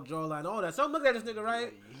strong jawline and all that. So I'm looking at this nigga,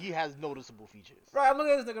 right? He has noticeable features. Right, I'm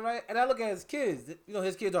looking at this nigga, right? And I look at his kids. You know,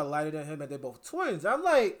 his kids are lighter than him and they're both twins. I'm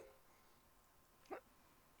like,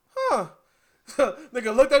 huh.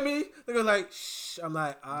 Nigga looked at me. Nigga like, shh. I'm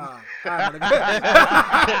like, ah.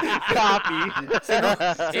 Copy. Say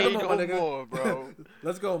come on, my no nigga. more, bro.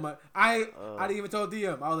 Let's go, man. I didn't even tell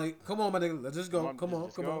DM. I was like, come on, my nigga. Let's just go. Come on.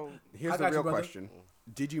 Here's I the got real you, brother. question: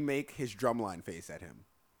 did you make his drumline face at him?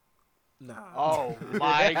 Nah. Oh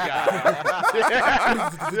my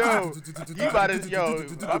god. Yo, you about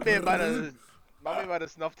to my man about to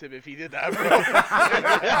snuffed him if he did that, bro.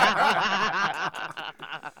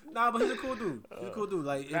 Nah, but he's a cool dude. He's a cool dude.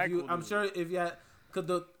 Like, if you, cool I'm dude. sure if you had, cause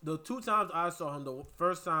the two times I saw him, the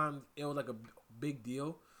first time it was like a big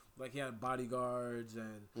deal. Like he had bodyguards,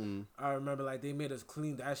 and I remember like they made us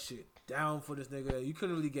clean that shit down for this nigga. You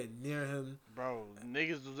couldn't really get near him, Bro,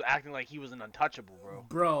 niggas was acting like he was an untouchable, bro.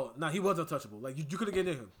 bro. Nah, he was untouchable. Like you couldn't get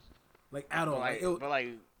near him, like at all. But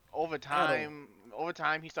over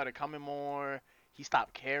time, he started coming more. He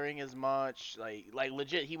stopped caring as much. Like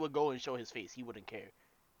legit, he would go and show his face. He wouldn't care.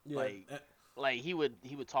 yeah, Like he would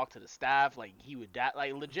talk to the staff. Like he would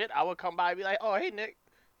like legit. I would come by and be like, "Oh, hey Nick."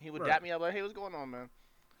 He would dap me up like, "Hey, what's going on, man?"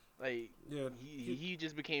 Like yeah. he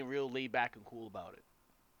just became real laid back and cool about it.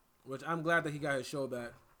 Which I'm glad that he got his show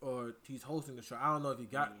back, or he's hosting the show. I don't know if he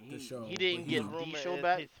got the show. He didn't but get he's- the Rumor show is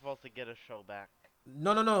back? He's supposed to get a show back.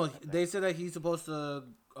 No. They said that he's supposed to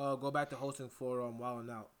go back to hosting for Wild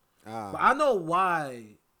 'N Out. But Ah, I know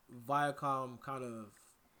why Viacom kind of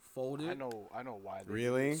folded. I know why.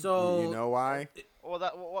 really? So- you know why? Well,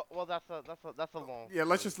 that's a long. Yeah,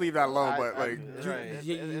 let's just leave that alone. But like, right.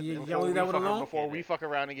 Y'all leave that one alone? Before we fuck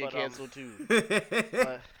around and get But, canceled too.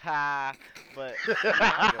 But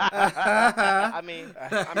I mean,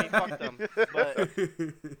 fuck them. But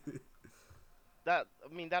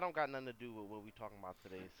that don't got nothing to do with what we talking about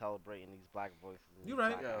today. Celebrating these black voices. And You're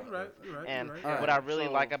these right. black You're right. actors. You're right. And You're right. Alright, what I really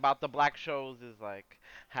so- like about the black shows is like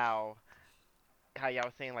how y'all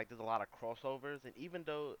was saying like there's a lot of crossovers, and even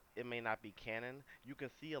though it may not be canon, you can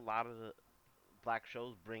see a lot of the black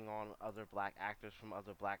shows bring on other black actors from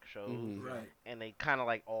other black shows, Right. and they kind of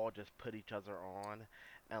like all just put each other on,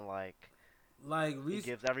 and like Like it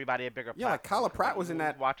gives everybody a bigger. Yeah, like platform, Kyla 'cause, Pratt was in you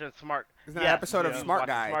that- watching Smart. Isn't that episode of you was Smart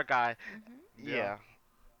watching Guy? Smart Guy. Yeah.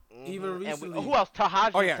 Yeah. Even And recently- who else?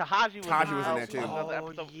 Tahaji. Oh, yeah. Tahaji was Tahaji in, was in there, too. another Oh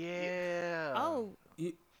episode. yeah. Oh,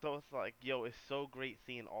 So it's like, yo, it's so great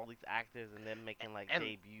seeing all these actors and them making like And-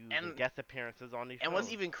 debuts and- and guest appearances on these shows. And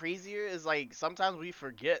what's even crazier is like sometimes we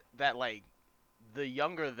forget that like the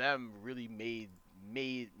younger them really made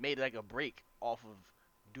like a break off of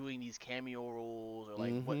doing these cameo roles or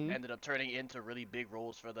like what Mhm. ended up turning into really big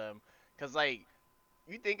roles for them. Cause like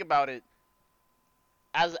you think about it,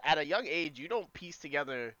 as at a young age you don't piece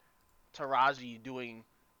together Taraji doing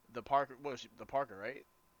the Parker, the Parker, right?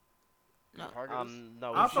 No. The Parker was-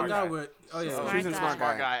 No, I it's Smart forgot Guy. what. Oh yeah. Smart she's in Guy. Smart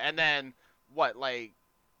Smart Guy. Guy. And then what? Like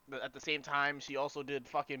at the same time, she also did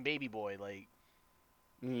fucking Baby Boy. Like,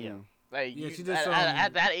 Yeah. like Yeah, you, she did at, some-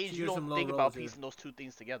 at that age, she you did some don't low think roles, about yeah. piecing those two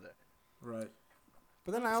things together. Right.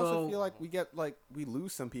 But then I also So- feel like we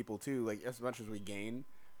lose some people too, like as much as we gain.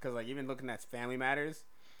 Because like even looking at Family Matters,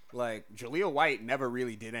 like Jaleel White never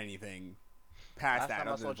really did anything past Last that time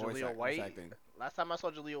I other saw than voice Jaleel White, acting. Last time I saw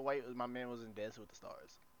Jaleel White, my man was in Dancing with the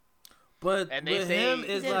Stars. But And with him,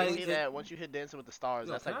 it's did like they say that once you hit Dancing with the Stars,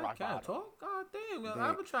 yo, that's like rock can I bottom. talk? God damn, yo, Dang.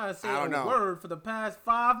 I've been trying to say I a don't know. word for the past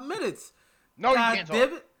 5 minutes. No, you God can't damn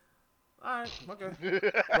talk. it. All right,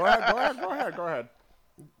 okay. Go ahead.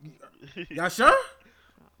 Y'all sure?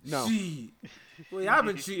 No. Shit. Well, y'all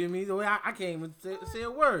been treating me the way I can't even say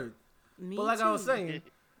a word. Me But like too. I was saying,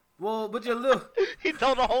 well, but your little. He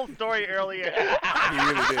told the whole story earlier. He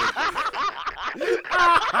really did.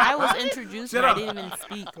 I was introduced, Shut but I up. didn't even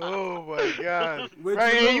speak. Oh my god. With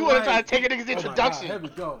Right, your yeah, little you want to try to white- take a nigga's Oh my God, introduction. here we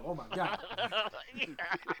go. Oh my God.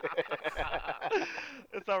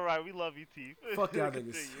 It's alright, we love you, Teeth. Fuck y'all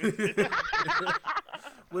Continue. niggas.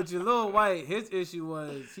 With your little white, his issue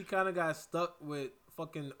was he kind of got stuck with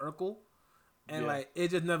fucking Urkel, and Yeah. like it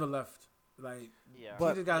just never left. Like Yeah. But-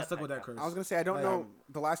 he just got Yeah, stuck with that kinda. curse. I was gonna say I don't Like, know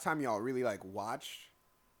the last time y'all really like watched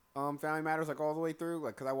Family Matters like all the way through,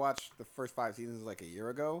 like because I watched the first 5 seasons like a year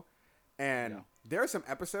ago, and Yeah. there are some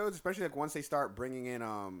episodes, especially like once they start bringing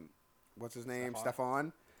in what's his name, Stefan?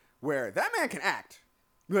 Stefan, where that man can act.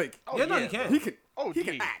 Like Oh, Yeah, no, yeah, you can. bro. he can, Oh, he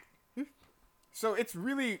can yeah. act. So it's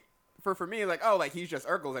really for me like oh like he's just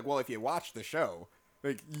Urkel. Like well if you watch the show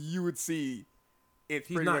like you would see it's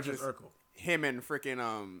he's pretty not much just Urkel. him and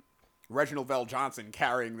freaking Reginald Vell Johnson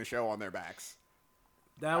carrying the show on their backs.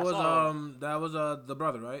 That I was saw- the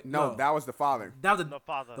brother, right? No, that was the father. that was The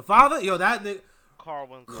father. the father. Yo, that nigga. Carl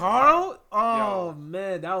Winslow. Carl? Oh Yo.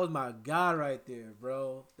 man, that was my guy right there,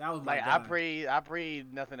 bro. That was my Like guy. I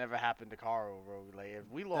prayed nothing ever happened to Carl, bro. Like if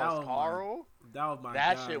we That lost was my- Carl, that was my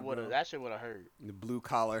that guy, shit would bro. have hurt. The blue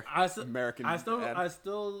collar I still, American. I still, dad. I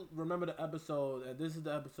still remember the episode, and this is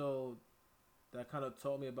the episode that kind of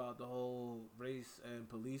taught me about the whole race and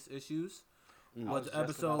police issues. I Was was the just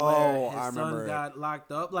episode about- where Oh, his I son remember it. got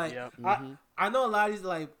locked up? Like, Yep. I know a lot of these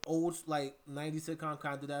like old like '90s sitcom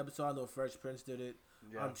kind of did that episode. I know Fresh Prince did it.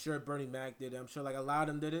 Yeah. I'm sure Bernie Mac did it. I'm sure like a lot of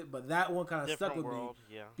them did it, but that one kind of stuck Different with world.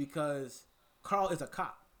 me Yeah. because Carl is a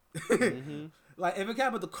cop. Mm-hmm. Like if it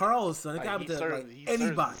happened to Carl's son, it Like, could happen he to serves- like he serves the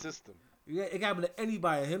anybody. system. Yeah, it could happen to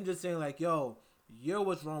anybody. Him just saying like, "Yo, you're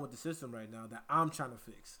what's wrong with the system right now that I'm trying to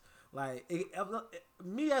fix." Like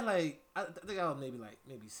me as like I think I was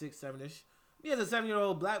maybe 6, 7ish. Me as a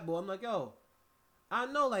 7-year-old black boy, I'm like, "Yo, I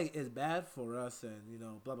know like it's bad for us and you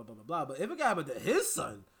know blah blah blah blah blah, but if it could happen to his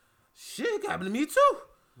son, shit, it could happen to me too."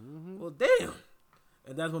 Well, damn.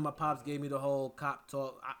 And that's when my pops gave me the whole cop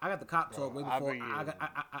talk. I got the cop talk way I before bring I you-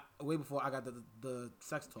 got way before I got the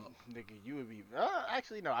sex talk. Nigga, you would be.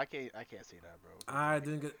 Actually, no, I can't say that, bro. I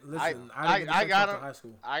didn't get listen. I- I didn't get I the sex got talk him. in high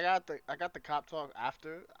school. I got the cop talk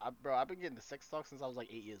after. Bro, I've been getting the sex talk since I was like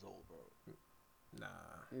 8 years old, bro. Nah.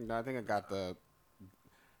 No, I think I got the.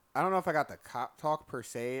 I don't know if I got the cop talk per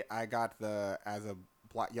se. I got the as a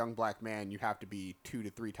young black man, you have to be 2 to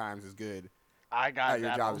 3 times as good I got at your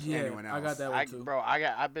that. job one. as Yeah, anyone else. I got that one too. Bro,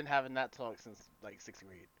 I've been having that talk since like 6th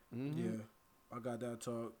grade. Mm-hmm. Yeah, I got that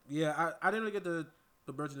talk. Yeah, I didn't really get the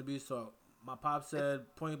Birds and the Bees talk. My pop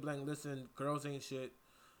said point blank, listen, girls ain't shit.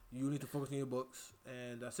 You need to focus on your books,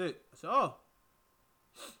 and that's it. I said, oh,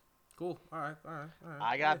 cool. All right.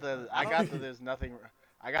 I got the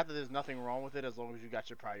there's nothing wrong with it as long as you got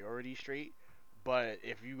your priorities straight. But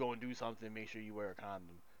if you gonna do something, make sure you wear a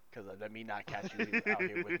condom. Cause let me not catch you out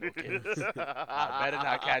here with no kids. I better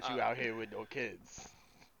not catch you out here with no kids.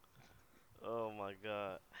 Oh my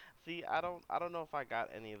god. See, I don't know if I got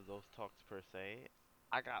any of those talks per se.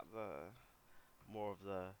 I got the more of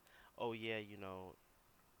the oh yeah, you know,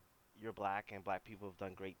 you're black and black people have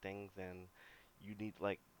done great things and you need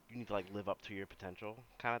to live up to your potential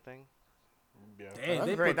kind of thing. Yeah. Damn, That's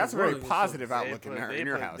they great. put the That's a world very on your positive shoulders. outlook in, put- her, they in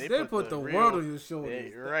your put- house. they They put the real- world on your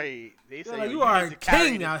shoulders. Right. They They're say like, yo, you are need a to carry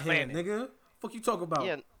king this out here, planet. nigga. Fuck you talk about?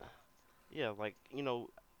 Yeah, yeah, like you know,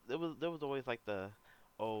 there was always like the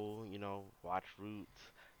oh, you know, watch Roots,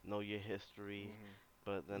 know your history, Mhm.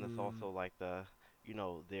 but then it's also like the you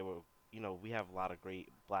know we have a lot of great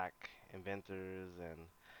black inventors and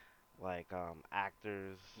like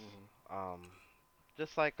actors, Mhm.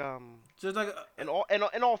 just like Just like in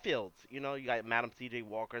all fields, you know, you got Madam C.J.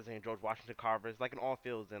 Walkers and George Washington Carvers, like in all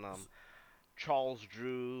fields, and Charles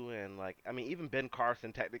Drew, and like I mean even Ben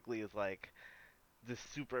Carson technically is like this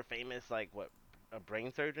super famous like a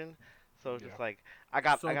brain surgeon. So it's just Yeah. like I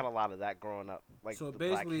got So- a lot of that growing up. Like so the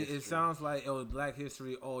Black basically, it history, sounds like it was Black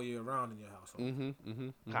History all year round in your household. Mm-hmm.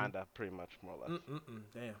 kinda pretty much more or less.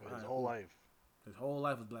 Damn. His alright, whole cool. life. His whole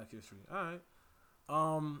life was Black History. All right.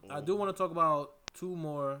 I do want to talk about 2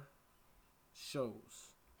 more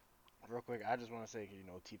shows. Real quick, I just want to say, you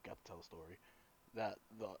know, Teep got to tell a story.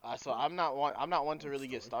 So I'm not one to really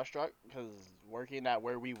get starstruck because working at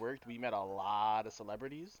where we worked, we met a lot of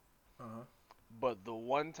celebrities. Uh huh. But the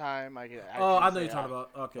one time I can actually Oh, I know say you're talking about.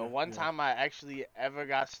 Okay. the one yeah. time I actually ever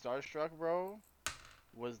got starstruck, bro,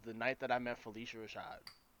 was the night that I met Felicia Rashad.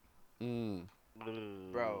 Mm.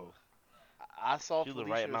 Bro, I saw She was right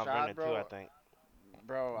Felicia at Mount Rashad, Vernon too, I bro. think.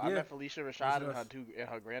 Bro, I Yeah. met Felicia Yes, Rashad and yes.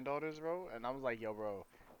 her granddaughters, bro, and I was like, yo, bro,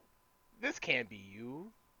 this can't be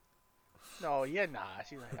you. No, you're not.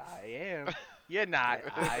 She's like, I am. You're not.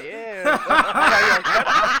 I am.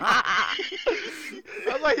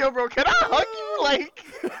 I was like, yo, bro, can I hug you? Like,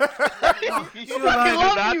 She you was fucking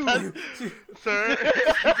like, love you. Sir,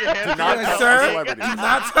 Do not Like, touch sir, the celebrity. do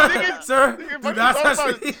not touch, Nigga, sir. nigga, Do fucking not talking touch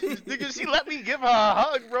about, me. nigga, she let me give her a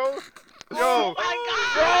hug, bro. Yo, Oh my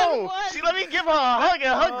God, bro, what? she let me give her a hug,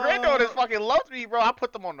 and her Oh. granddaughters fucking loved me, bro. I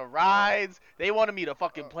put them on the rides. They wanted me to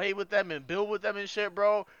fucking play with them and build with them and shit,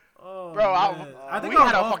 bro. Oh, Bro, man. I think we I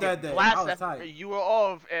was had a off fucking that day. blast. I was tight. You were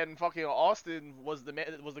off, and fucking Austin was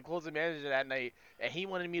the closing manager that night, and he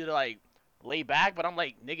wanted me to like lay back, but I'm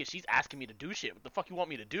like, nigga, she's asking me to do shit. What the fuck you want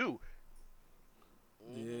me to do?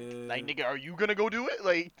 Yeah. Like, nigga, are you gonna go do it?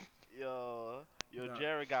 Like, Yo, No.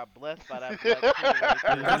 Jared got blessed by that black queen right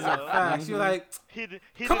there. That's you a know? fact. She was like, He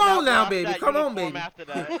Come did not on now, wash baby. that Come on, uniform baby. After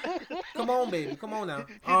that. come on, baby. Come on now.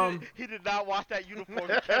 He did not wash that uniform.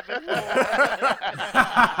 He kept it full.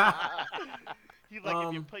 He's like,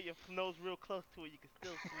 if you put your nose real close to it, you can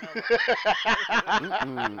still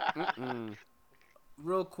smell it.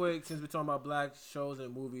 real quick, since we're talking about black shows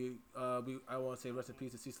and movie, I want to say rest in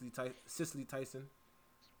peace to Cicely Tyson.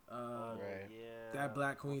 Right. Yeah. That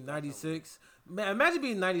black queen, most definitely. 96. Man, imagine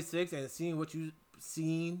being 96 and seeing what you've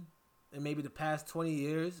seen in maybe the past 20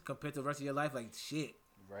 years compared to the rest of your life. Like, shit.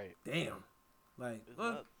 Right. Damn. Like, It's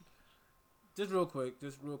nuts. just real quick,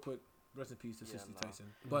 rest in peace to Yeah, Cicely no. Tyson.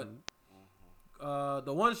 But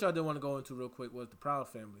the one show I did want to go into real quick was The Proud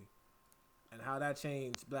Family and how that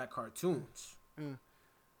changed black cartoons.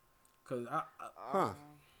 Because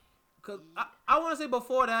I want to say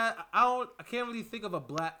before that, I can't really think of a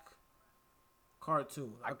black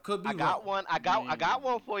cartoon. I could be I wrong. got one. I got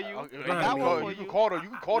one for you. Okay, I got one for you can you. call her. You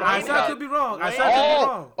can call her. I said I could be wrong. I said I Oh, could be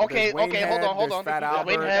wrong. okay, There's okay, Waynehead, hold on. there's Fat There's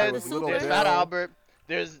Albert, Waynehead, there was Little there's Bill. Fat Albert,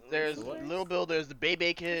 there's Little Bill, there's the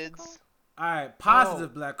Bebe Kids. All right,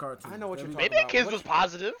 positive black cartoons. I know what you're There we talking Bebe about. Kids was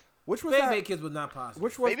positive. Which go. was Bebe that? Kids was not positive.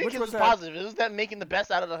 Which was Bebe which Kids was that? positive. It was them making the best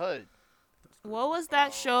out of the hood. What was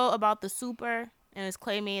that show about the super and it's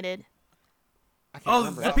claymated? I can't Oh,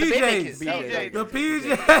 remember. the That's the Bebe PJs. Kids. BJs. The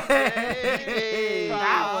PJs.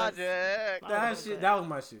 That was- Project. That shit. That was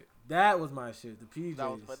my shit. That was my shit. The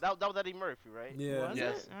PJs. That was Eddie Murphy, right? Yeah. Was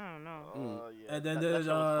Yes. it? I don't know. Yeah. And then that there's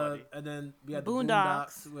show was funny. and then we had the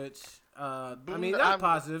Boondocks. Boondocks, which I Boond- mean that's I'm-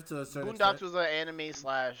 positive to a certain Boondocks extent. was an anime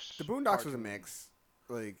slash. The Boondocks was a cartoon. mix,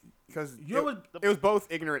 like because You know what? it was both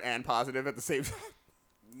ignorant and positive at the same time.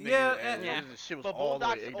 Yeah, and the shit was But all the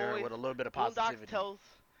way Boondocks ignorant always- with a little bit of Boondocks positivity.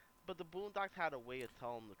 but the Boondocks had a way of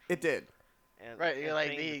telling the truth. It did. And, Right, and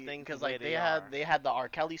like things because the way like they they had the R.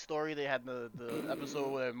 Kelly story. They had the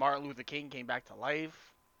episode where Martin Luther King came back to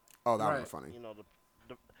life. Oh, that Right. was funny. You know,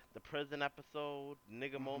 the prison episode,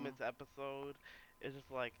 nigga moments episode. It's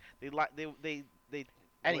just like they were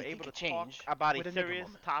Anything able to can talk change about with a a nigga serious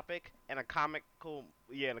moment. topic in a comical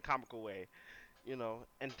way, you know,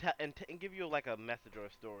 and give you like a message or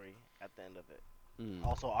a story at the end of it.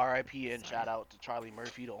 Also, R.I.P. and shout out to Charlie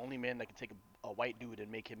Murphy, the only man that can take a white dude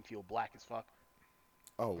and make him feel black as fuck.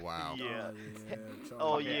 Oh wow. Yeah. Charlie.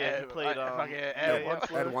 Oh Fucking yeah, he played fucking Ed, Ed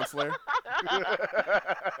Ed Wunsler. Wunsler.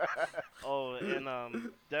 Oh,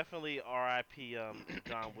 and definitely R.I.P.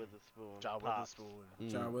 John Witherspoon. John Pops. Witherspoon.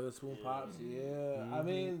 John Witherspoon Yeah. pops. Yeah, I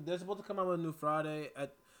mean they're supposed to come out with a new Friday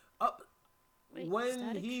Wait, when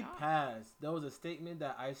Static he Shock? passed. There was a statement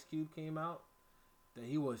that Ice Cube came out that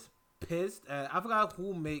he was pissed, and I forgot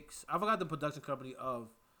the production company of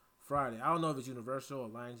Friday. I don't know if it's Universal or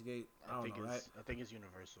Lionsgate. I don't know, right? I think it's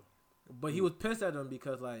Universal. But he was pissed at them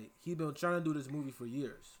because like he'd been trying to do this movie for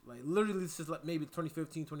years, like literally since like maybe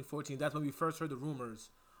 2015, 2014. That's when we first heard the rumors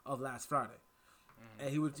of Last Friday, and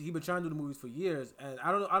he been trying to do the movies for years. And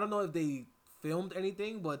I don't know if they filmed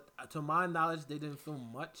anything, but to my knowledge, they didn't film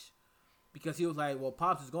much because he was like, "Well,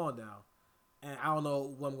 Pops is gone now, and I don't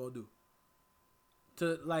know what I'm gonna do."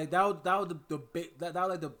 To like that was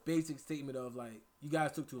like the basic statement of like you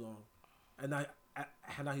guys took too long, and now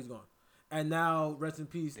he's gone. And now, rest in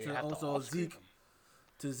peace They to have to also off-screen Zeke. him.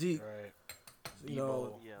 To Zeke, Right. you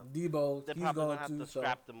know, Yeah. Debo, They're he's probably going gonna have to. to So,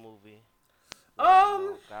 scrap the movie.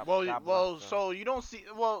 Um, God Well, bless them. so you don't see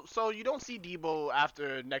Debo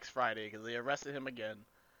after next Friday because they arrested him again,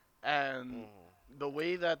 and the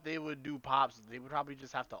way that they would do Pops, they would probably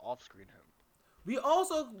just have to off-screen him. We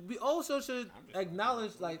also should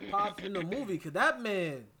acknowledge like Pops in the movie, cause that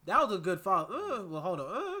was a good father. Well, hold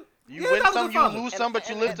on. You Yeah, win that was a some, good you father. lose some, but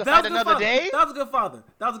you live to That was fight a good another father. day. That was a good father.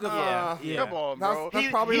 That was a good Yeah, father. yeah. Come on, bro. That's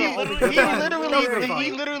probably the only He good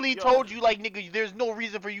father. literally told you like, nigga, there's no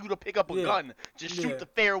reason for you to pick up a Yeah. gun. Just shoot Yeah. the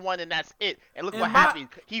fair one and that's it. And look In what my- happened.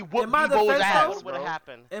 He whooped in my Debo's defense, ass, though, What would have bro.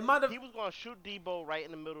 happened? In my He was gonna shoot Debo right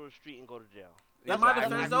in the middle of the street and go to jail. In my Exactly.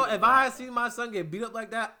 defense, though, if I had seen my son get beat up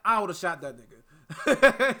like that, I would have shot that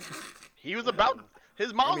nigga. He was about.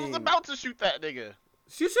 His mom was mean- about to shoot that nigga.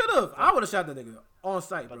 She should have. I would have shot that nigga on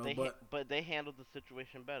sight, But bro. but they handled the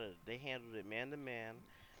situation better. They handled it man to man,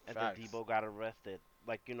 and Facts. then Debo got arrested.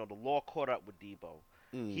 Like the law caught up with Debo.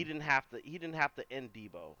 Mm. He didn't have to end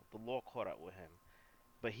Debo. The law caught up with him,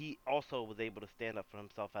 but he also was able to stand up for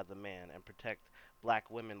himself as a man and protect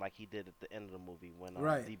black women like he did at the end of the movie when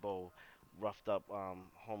Right. Debo roughed up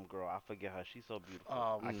homegirl. I forget her. She's so beautiful.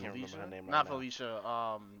 I can't Felicia? remember her name right Not now. Felicia.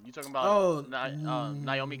 You talking about Oh,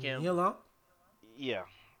 Naomi Campbell? Neil Long? Yeah.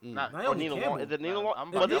 Not, Naomi Or Nina Campbell. Long. Is it Nina Long? I'm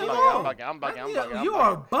It's bugging. Neil I'm Long. bugging. I'm bugging. You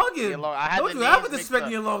are bugging. Neil Long. I had Don't the you names ever mixed disrespect up.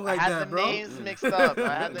 Neil Long like I had that, the bro. names mixed up.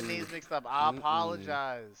 I had the names mixed up. I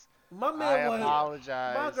apologize. My I man was.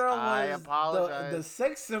 apologize. My girl I was apologize. the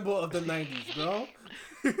sex symbol of the 90s, bro.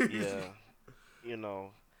 Yeah.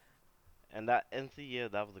 And yeah,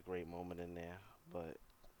 that was a great moment in there. But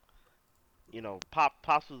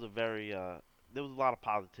Pops was a very there was a lot of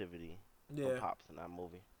positivity Yeah. from Pops in that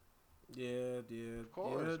movie. Yeah. Of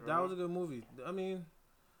course, Yeah, bro. that was a good movie. I mean,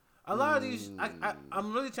 a lot of these,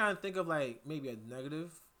 I'm really trying to think of like maybe a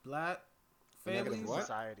negative black family. negative what?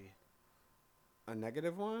 Society. A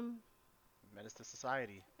negative one? Menace to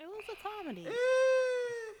society. It was a comedy.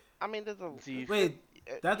 I mean, there's a See, Wait,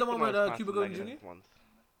 that's the you one can with always find Cuba some Gooding negative Jr.? ones.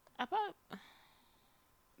 I thought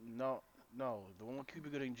no. The one with Cuba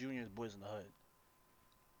Gooding Jr. is Boys in the Hood.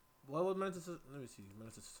 What was Menace to Let me see.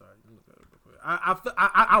 Menace to Society. Let me look at it real quick.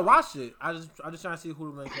 I watched it. I just trying to see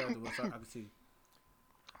who the main character was so I can see.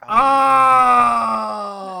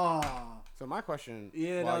 So my question,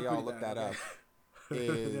 Yeah, while that was y'all pretty look bad, that up, okay.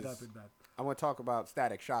 is Yeah, that was pretty bad. I want to talk about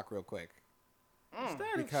Static Shock real quick. Static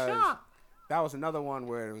Because Shock. that was another one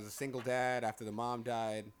where it was a single dad after the mom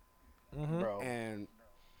died, Bro. and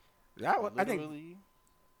that was, I think. Literally-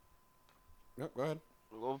 No, go ahead.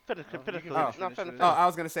 Well, finish. you can No, finish. finish. Oh, I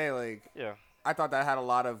was gonna say like Yeah. I thought that had a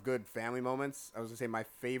lot of good family moments. I was gonna say my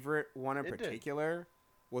favorite one in It did. particular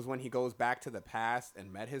was when he goes back to the past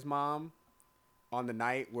and met his mom on the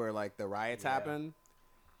night where like the riots happened.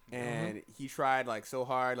 And he tried like so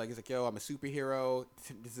hard, like he's like, "Yo, I'm a superhero.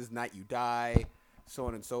 This is the night you die," so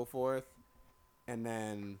on and so forth. And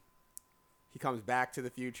then he comes back to the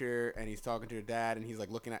future and he's talking to her dad, and he's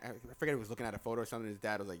like looking at, I forget, he was looking at a photo or something. His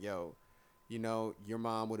dad was like, "Yo, your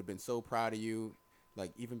mom would have been so proud of you.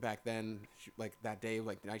 Like even back then, like that day,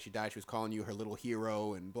 like the night she died, she was calling you her little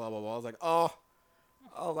hero and blah blah blah." I was like,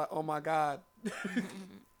 oh my god.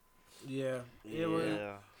 Yeah.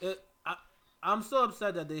 Yeah. I'm so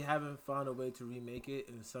upset that they haven't found a way to remake it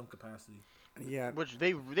in some capacity. Yeah, Which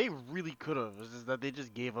they really could have. It's just that they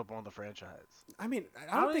just gave up on the franchise. I mean,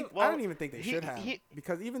 I I don't think mean, I don't even think they should have,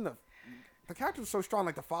 because even the character was so strong.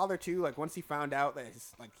 Like the father too. Like once he found out that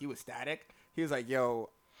he was Static, he was like, "Yo,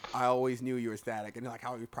 I always knew you were Static," and like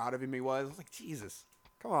how proud of him he was. I was like, Jesus,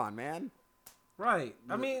 come on, man. Right.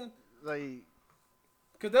 I mean, Like,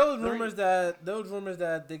 because there was rumors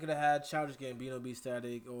that they could have had Childish Gambino be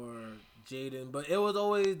Static or Jaden, but it was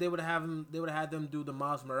always they would have had them do the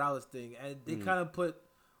Miles Morales thing, and they kind of put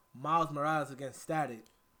Miles Morales against Static,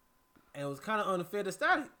 and it was kind of unfair to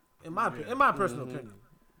Static in my personal opinion,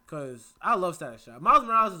 because I love Static Shock. Miles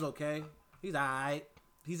Morales is okay, he's alright,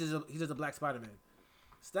 he's just a black Spider-Man.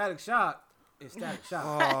 Static Shock is Static Shock.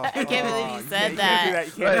 I can't believe you said You that.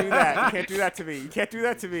 can't do that. You can't do that to me. You can't do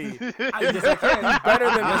that to me. Yes, I can. Better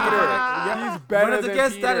than Peter. He's better When it's than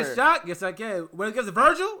against Peter. Static Shock, yes I can. When it's against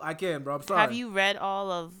Virgil, I can, bro. I'm sorry. Have you read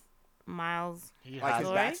all of Miles? he Like his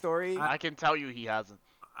has. backstory. I can tell you he hasn't.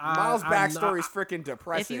 Miles' I backstory is freaking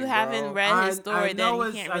depressing. If you haven't bro. read his story, then you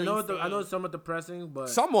it's, can't really say. I know it's somewhat depressing, but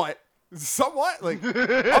somewhat, like Uncle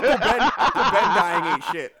Ben dying ain't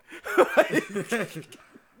shit.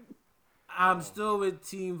 I'm still with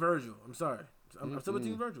Team Virgil. I'm sorry. I'm still with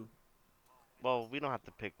Team Virgil. Well, we don't have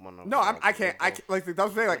to pick one of them. No, I can't. Like that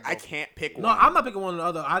was saying, like I can't pick No, one. I'm not picking one or the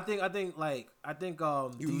other. I think You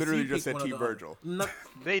DC literally just picked said one or Team the other. Virgil. No,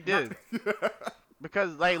 They did.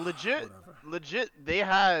 Because like legit, they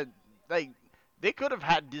had like they could have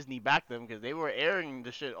had Disney back them because they were airing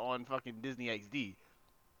the shit on fucking Disney XD.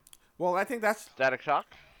 Well, I think that's Static Shock.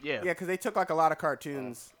 Yeah. yeah, because they took like a lot of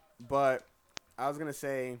cartoons. But I was gonna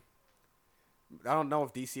say I don't know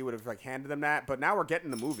if DC would have like handed them that, but now we're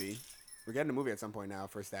getting the movie. We're getting the movie at some point now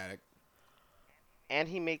for Static. And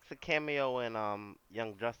he makes a cameo in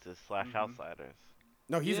Young Justice / Outsiders.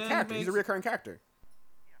 No, he's a character. He's a recurring character.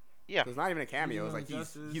 Yeah. So it's not even a cameo. It's like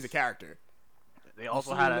he's a character. They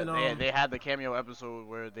also had they had the cameo episode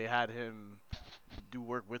where they had him do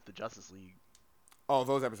work with the Justice League. Oh,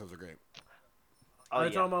 those episodes are great. Are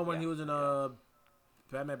you talking about when he was in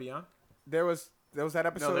Batman Beyond? There was that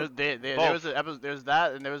episode. No, there was an episode. There's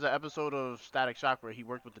that, and there was an episode of Static Shock where he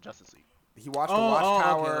worked with the Justice League. He watched the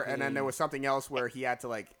Watchtower, okay, and then there was something else where he had to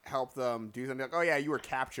like help them do something. Like, oh yeah, you were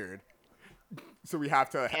captured, so we have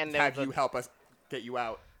to have you help us get you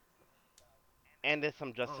out. And there's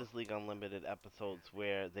some Justice League Unlimited episodes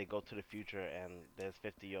where they go to the future and there's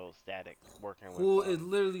 50-year-old Static working with Who is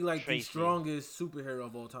literally like Tracy. the strongest superhero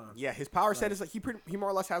of all time. Yeah, his power set is like he more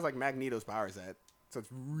or less has like Magneto's power set, so it's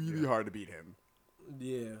really hard to beat him.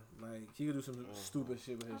 Yeah, like he could do some stupid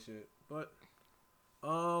shit with his shit. But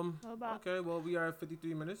okay, well we are at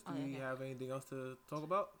 53 minutes. Do we have anything else to talk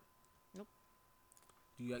about? Nope.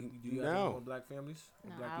 Do you guys have more black families? Or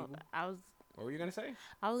black people? What were you gonna say?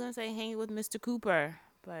 I was gonna say hanging with Mr. Cooper,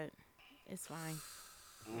 but it's fine.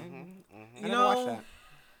 I never watched that.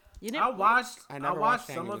 You didn't? I watched some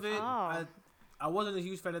Hanging of with it. Oh. I wasn't a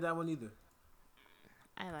huge fan of that one either.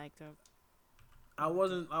 I liked it. I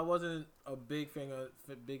wasn't a big fan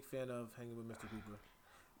of Hanging with Mr. Cooper.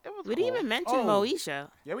 It was We didn't even mention Moesha.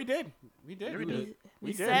 Yeah, we did. We did.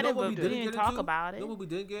 We did. said it, but we didn't didn't get talk into? about it. No, what we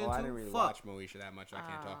didn't get into? Well, I didn't really watch Moesha that much. I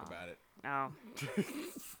can't talk about it. Oh.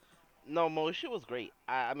 No, Moesha was great.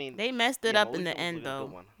 I mean, They messed it yeah, up in Moesha the was end, a good though,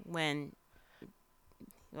 one. when,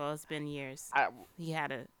 well, it's been years. He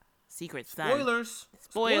had a secret son. Spoilers.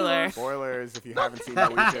 Spoilers if you haven't seen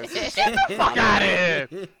Moesha. Fuck out of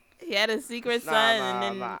here! He had a secret son, and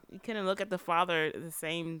then you couldn't look at the father the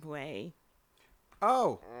same way.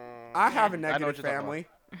 Oh, I have a know what negative you're talking family.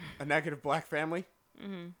 A negative black family.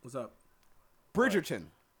 What's up? Bridgerton.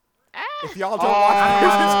 If y'all don't watch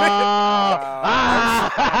Bridgerton,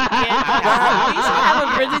 We should have a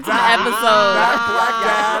Bridgerton episode. that black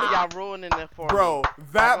dad, Y'all ruining it for bro, me.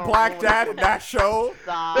 that black dad in that show.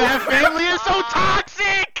 That family is so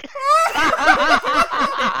toxic.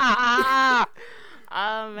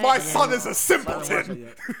 Oh, man. My son is a I haven't watched it simpleton.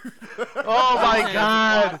 yet. Oh my Let me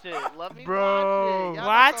god, watch it. Let me Bro. watch it. Y'all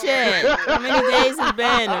Watch it. How many days has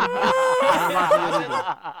been?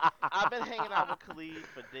 I've been hanging out with Khalid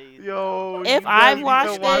for days. yo! If you I've guys need to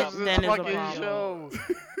watched watch it, this then it's a fucking problem. show.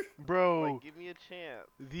 Bro. Like, give me a chance.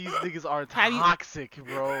 These niggas are Have you- toxic,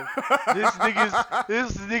 bro. This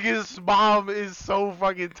nigga's mom is so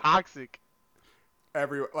fucking toxic.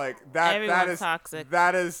 Everyone's toxic.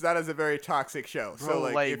 That is a very toxic show. Bro, So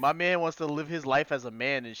like, if, my man wants to live his life as a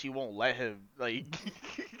man, and she won't let him. Like,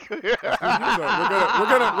 so we're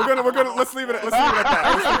gonna let's leave it at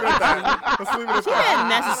that. Let's leave it at She didn't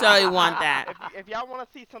necessarily want that. If y'all want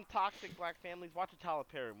to see some toxic black families, watch a Tyler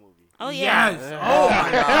Perry movie. Oh, yeah. Yes. Oh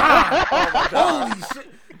my god. Holy shit.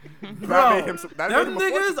 Bro, That made him them a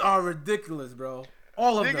niggas fortune. are ridiculous, bro.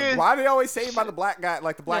 All of them. Niggas- Why do they always say about the black guy,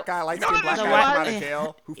 like the black guy, light skinned black no, guy no, come out yeah. of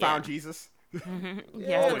jail who found Jesus? He has the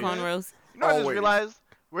Yeah. cornrows. You know, I just Always. realized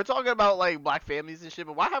we're talking about like black families and shit,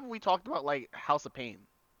 but why haven't we talked about like House of Pain?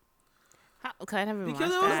 Okay, I never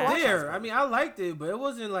Because watched it that. was there. I mean, I liked it, but it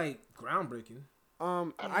wasn't like groundbreaking. I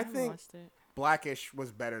never think watched it. Blackish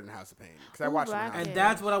was better than House of Pain because I Ooh, watched it. in Blackish. House of And Pain.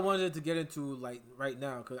 that's what I wanted to get into like right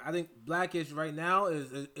now, because I think Blackish right now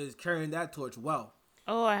is carrying that torch well.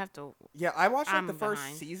 Oh, I have to. Yeah, I watched like I'm the first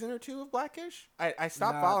behind. season or two of Blackish. I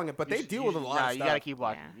stopped Nah, following it, but they deal with a lot of you stuff. gotta keep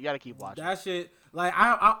watching. Yeah. You gotta keep watching. That shit, like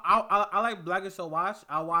I like Blackish to watch.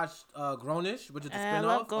 I watched Grownish, which is the I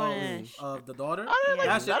love spinoff Grownish. of the daughter. I didn't like.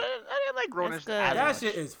 Yeah. That shit, I didn't like Grownish That's good. as that much.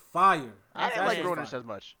 shit is fire. I didn't That like shit's Grownish fire. as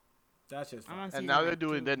much. That shit's I'm fire. on And season now they're two,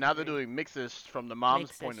 doing three. doing mixes from the mom's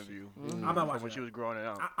Mixes. point of view. I'm not From watching when she that. was growing it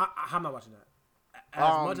out. I'm not watching that. As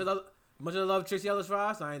Um, much as I love Tracy Ellis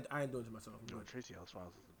Ross, I ain't doing it to myself. Yo, Tracy Ellis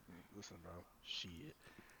Ross. Listen, bro. Shit.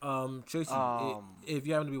 Tracy, if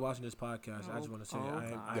you happen to be watching this podcast, I just want to say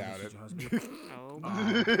I Doubt am it. your husband. Oh,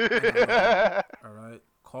 All right,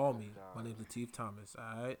 call me. My name's Lateef Thomas.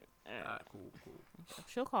 All right, cool.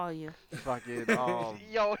 she'll call you. Fucking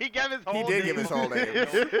Yo, he gave his whole He did name. give his whole name.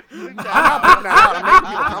 I'm Nah. not putting that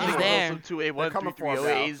out. I'm making people come It's to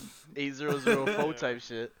there. us. Some 281-330-8004 type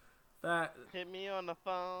shit. That Hit me on the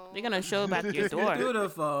phone. They're gonna show up at your kiss me through door. the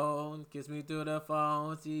phone, kiss me through the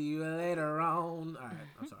phone. See you later on. All right,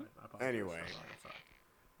 I'm sorry. I apologize. Anyway. I'm sorry.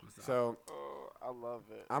 So Oh, I love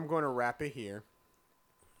it. I'm going to wrap it here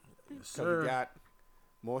Yes, because sir. we got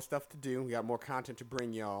more stuff to do. We got more content to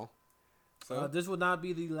bring y'all. So This will not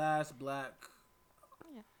be the last black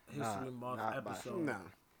History Month episode. No.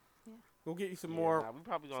 We'll get you some Yeah, more. we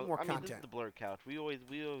probably gonna. some more I mean, this content. is the Blurred Couch. We always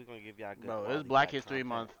gonna give y'all good. Bro, it's quality Black black History content.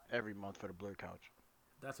 Month every month for the Blur Couch.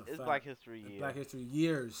 That's a It's fact. Black History It's Year. Black History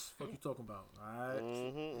years. What you talking about? All right.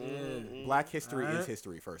 Mm-hmm. Black history Alright. is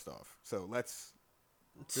history, first off. So let's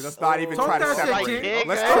not even Talk try to that shit, separate. King.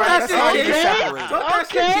 Let's Talk try. that Let's shit, not even King. separate. Talk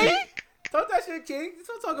that shit, King. Talk that shit, King. That's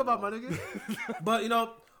what I'm talking about, my nigga. But, you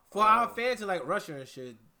know, for our fans in, like, Russia and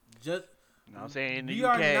shit, just... You know what I'm saying? The we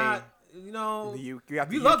UK. are not, you know... We got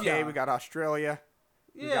the we love UK, y'all. we got Australia.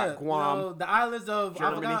 Yeah, got Guam, you know, the islands of...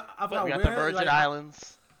 Germany. I forgot We got where. the Virgin like,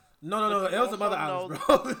 Islands. No. But It was some other also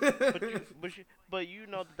islands, bro. but you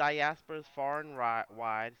know the diaspora is far and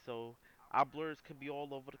wide, so our blurs could be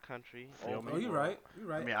all over the country. Feel all me? over Oh, the you world. right. You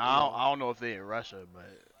right. I mean, I don't know if they're in Russia, but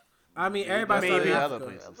I mean, everybody started in Maybe. other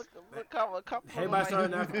Africa. places. A couple Everybody of started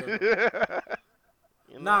in them, Africa.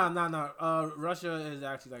 you know? Nah. Russia is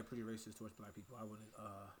actually like pretty racist towards black people. I wouldn't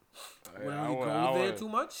Yeah, really I go there wouldn't. too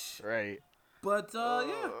much. Right. But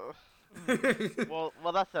yeah. well,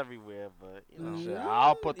 that's everywhere, but you know. Shit,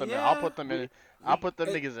 I'll put them. Yeah. I'll put them in. I'll put them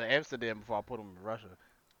It- niggas in Amsterdam before I put them in Russia.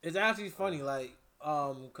 It's actually funny, like,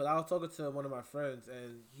 cause I was talking to one of my friends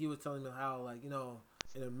and he was telling me how, like, you know,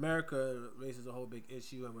 in America, race is a whole big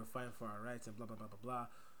issue and we're fighting for our rights and blah blah blah blah blah.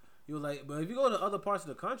 He was like, but if you go to other parts of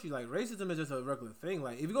the country, like, racism is just a regular thing.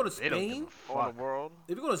 Like, if you go to They don't give Spain, a On fuck. the world.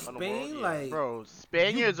 if you go to On the world, Spain, yeah. like, Bro,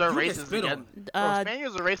 Spaniards are you get racist spit on. against. Bro,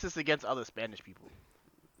 Spaniards are racist against other Spanish people.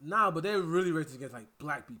 nah, but they're really racist against like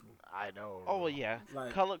black people. I know. Oh well, yeah.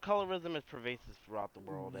 Like, Colorism is pervasive throughout the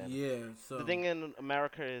world, and yeah. So the thing in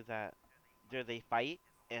America is that there's a fight,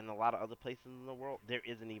 and a lot of other places in the world there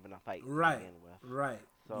isn't even a fight Right. to begin with. right,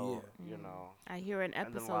 So yeah, you know, I hear an and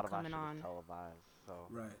then a episode lot of our coming shit is on. televised. So,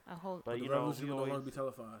 right. A whole. but the you know, revolution we will no longer always, be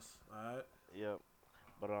televised. All right. yep.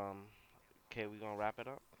 But okay, we gonna wrap it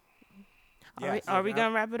up. Yes. Are we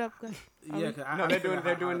gonna wrap it up? Are Yeah, we? 'cause No, I they're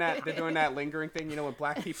forgot doing how- that lingering thing, you know, when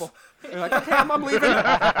black people they're like, okay, I'm leaving.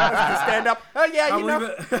 Stand up. Oh yeah, I'm you know,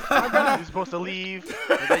 leaving- You're supposed to leave,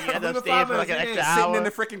 and then you end up Leave staying in for like an 5 extra minutes, sitting hour. in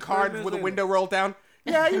the freaking car 30 with a minutes window rolled down.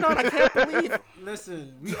 Yeah, you know what? I can't believe.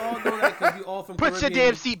 Listen, we all know that because we all from Put your Caribbean.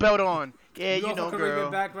 damn seatbelt on. Yeah, We you all know, from Caribbean girl.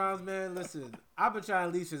 backgrounds, man. Listen, I've been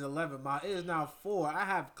trying to leave since 11. Ma, it is now 4. I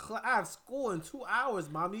have school in 2 hours,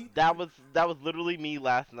 mommy. That was literally me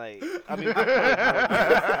last night. I mean,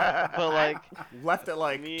 but like, Left at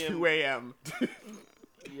like Me and- 2 a.m.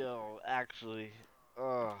 yo, actually,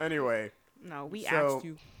 Anyway, No, we So- asked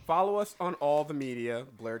you. follow us on all the media.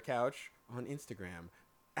 Blurred Couch on Instagram.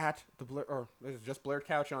 At the Blur, or there's just Blurred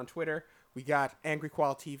Couch on Twitter. We got Angry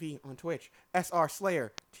Qual TV on Twitch. SR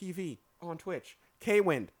Slayer TV on Twitch.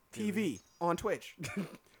 K-Wind TV on Twitch.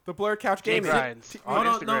 The Blurred Couch Jay Gaming Grinds No, on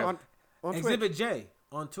no, Instagram. no. on Twitch. Exhibit J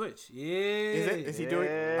on Twitch. Yeah. Is he doing?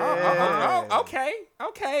 Yeah. Oh, okay,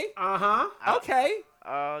 okay, Uh huh. okay.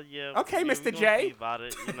 yeah. Okay, we Mr. gonna J. see about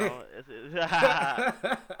it, you know.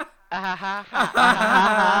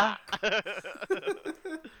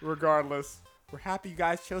 Regardless, we're happy you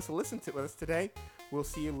guys chose to listen to us today. We'll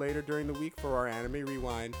see you later during the week for our anime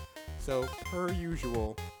rewind. So, per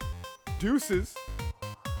usual, deuces.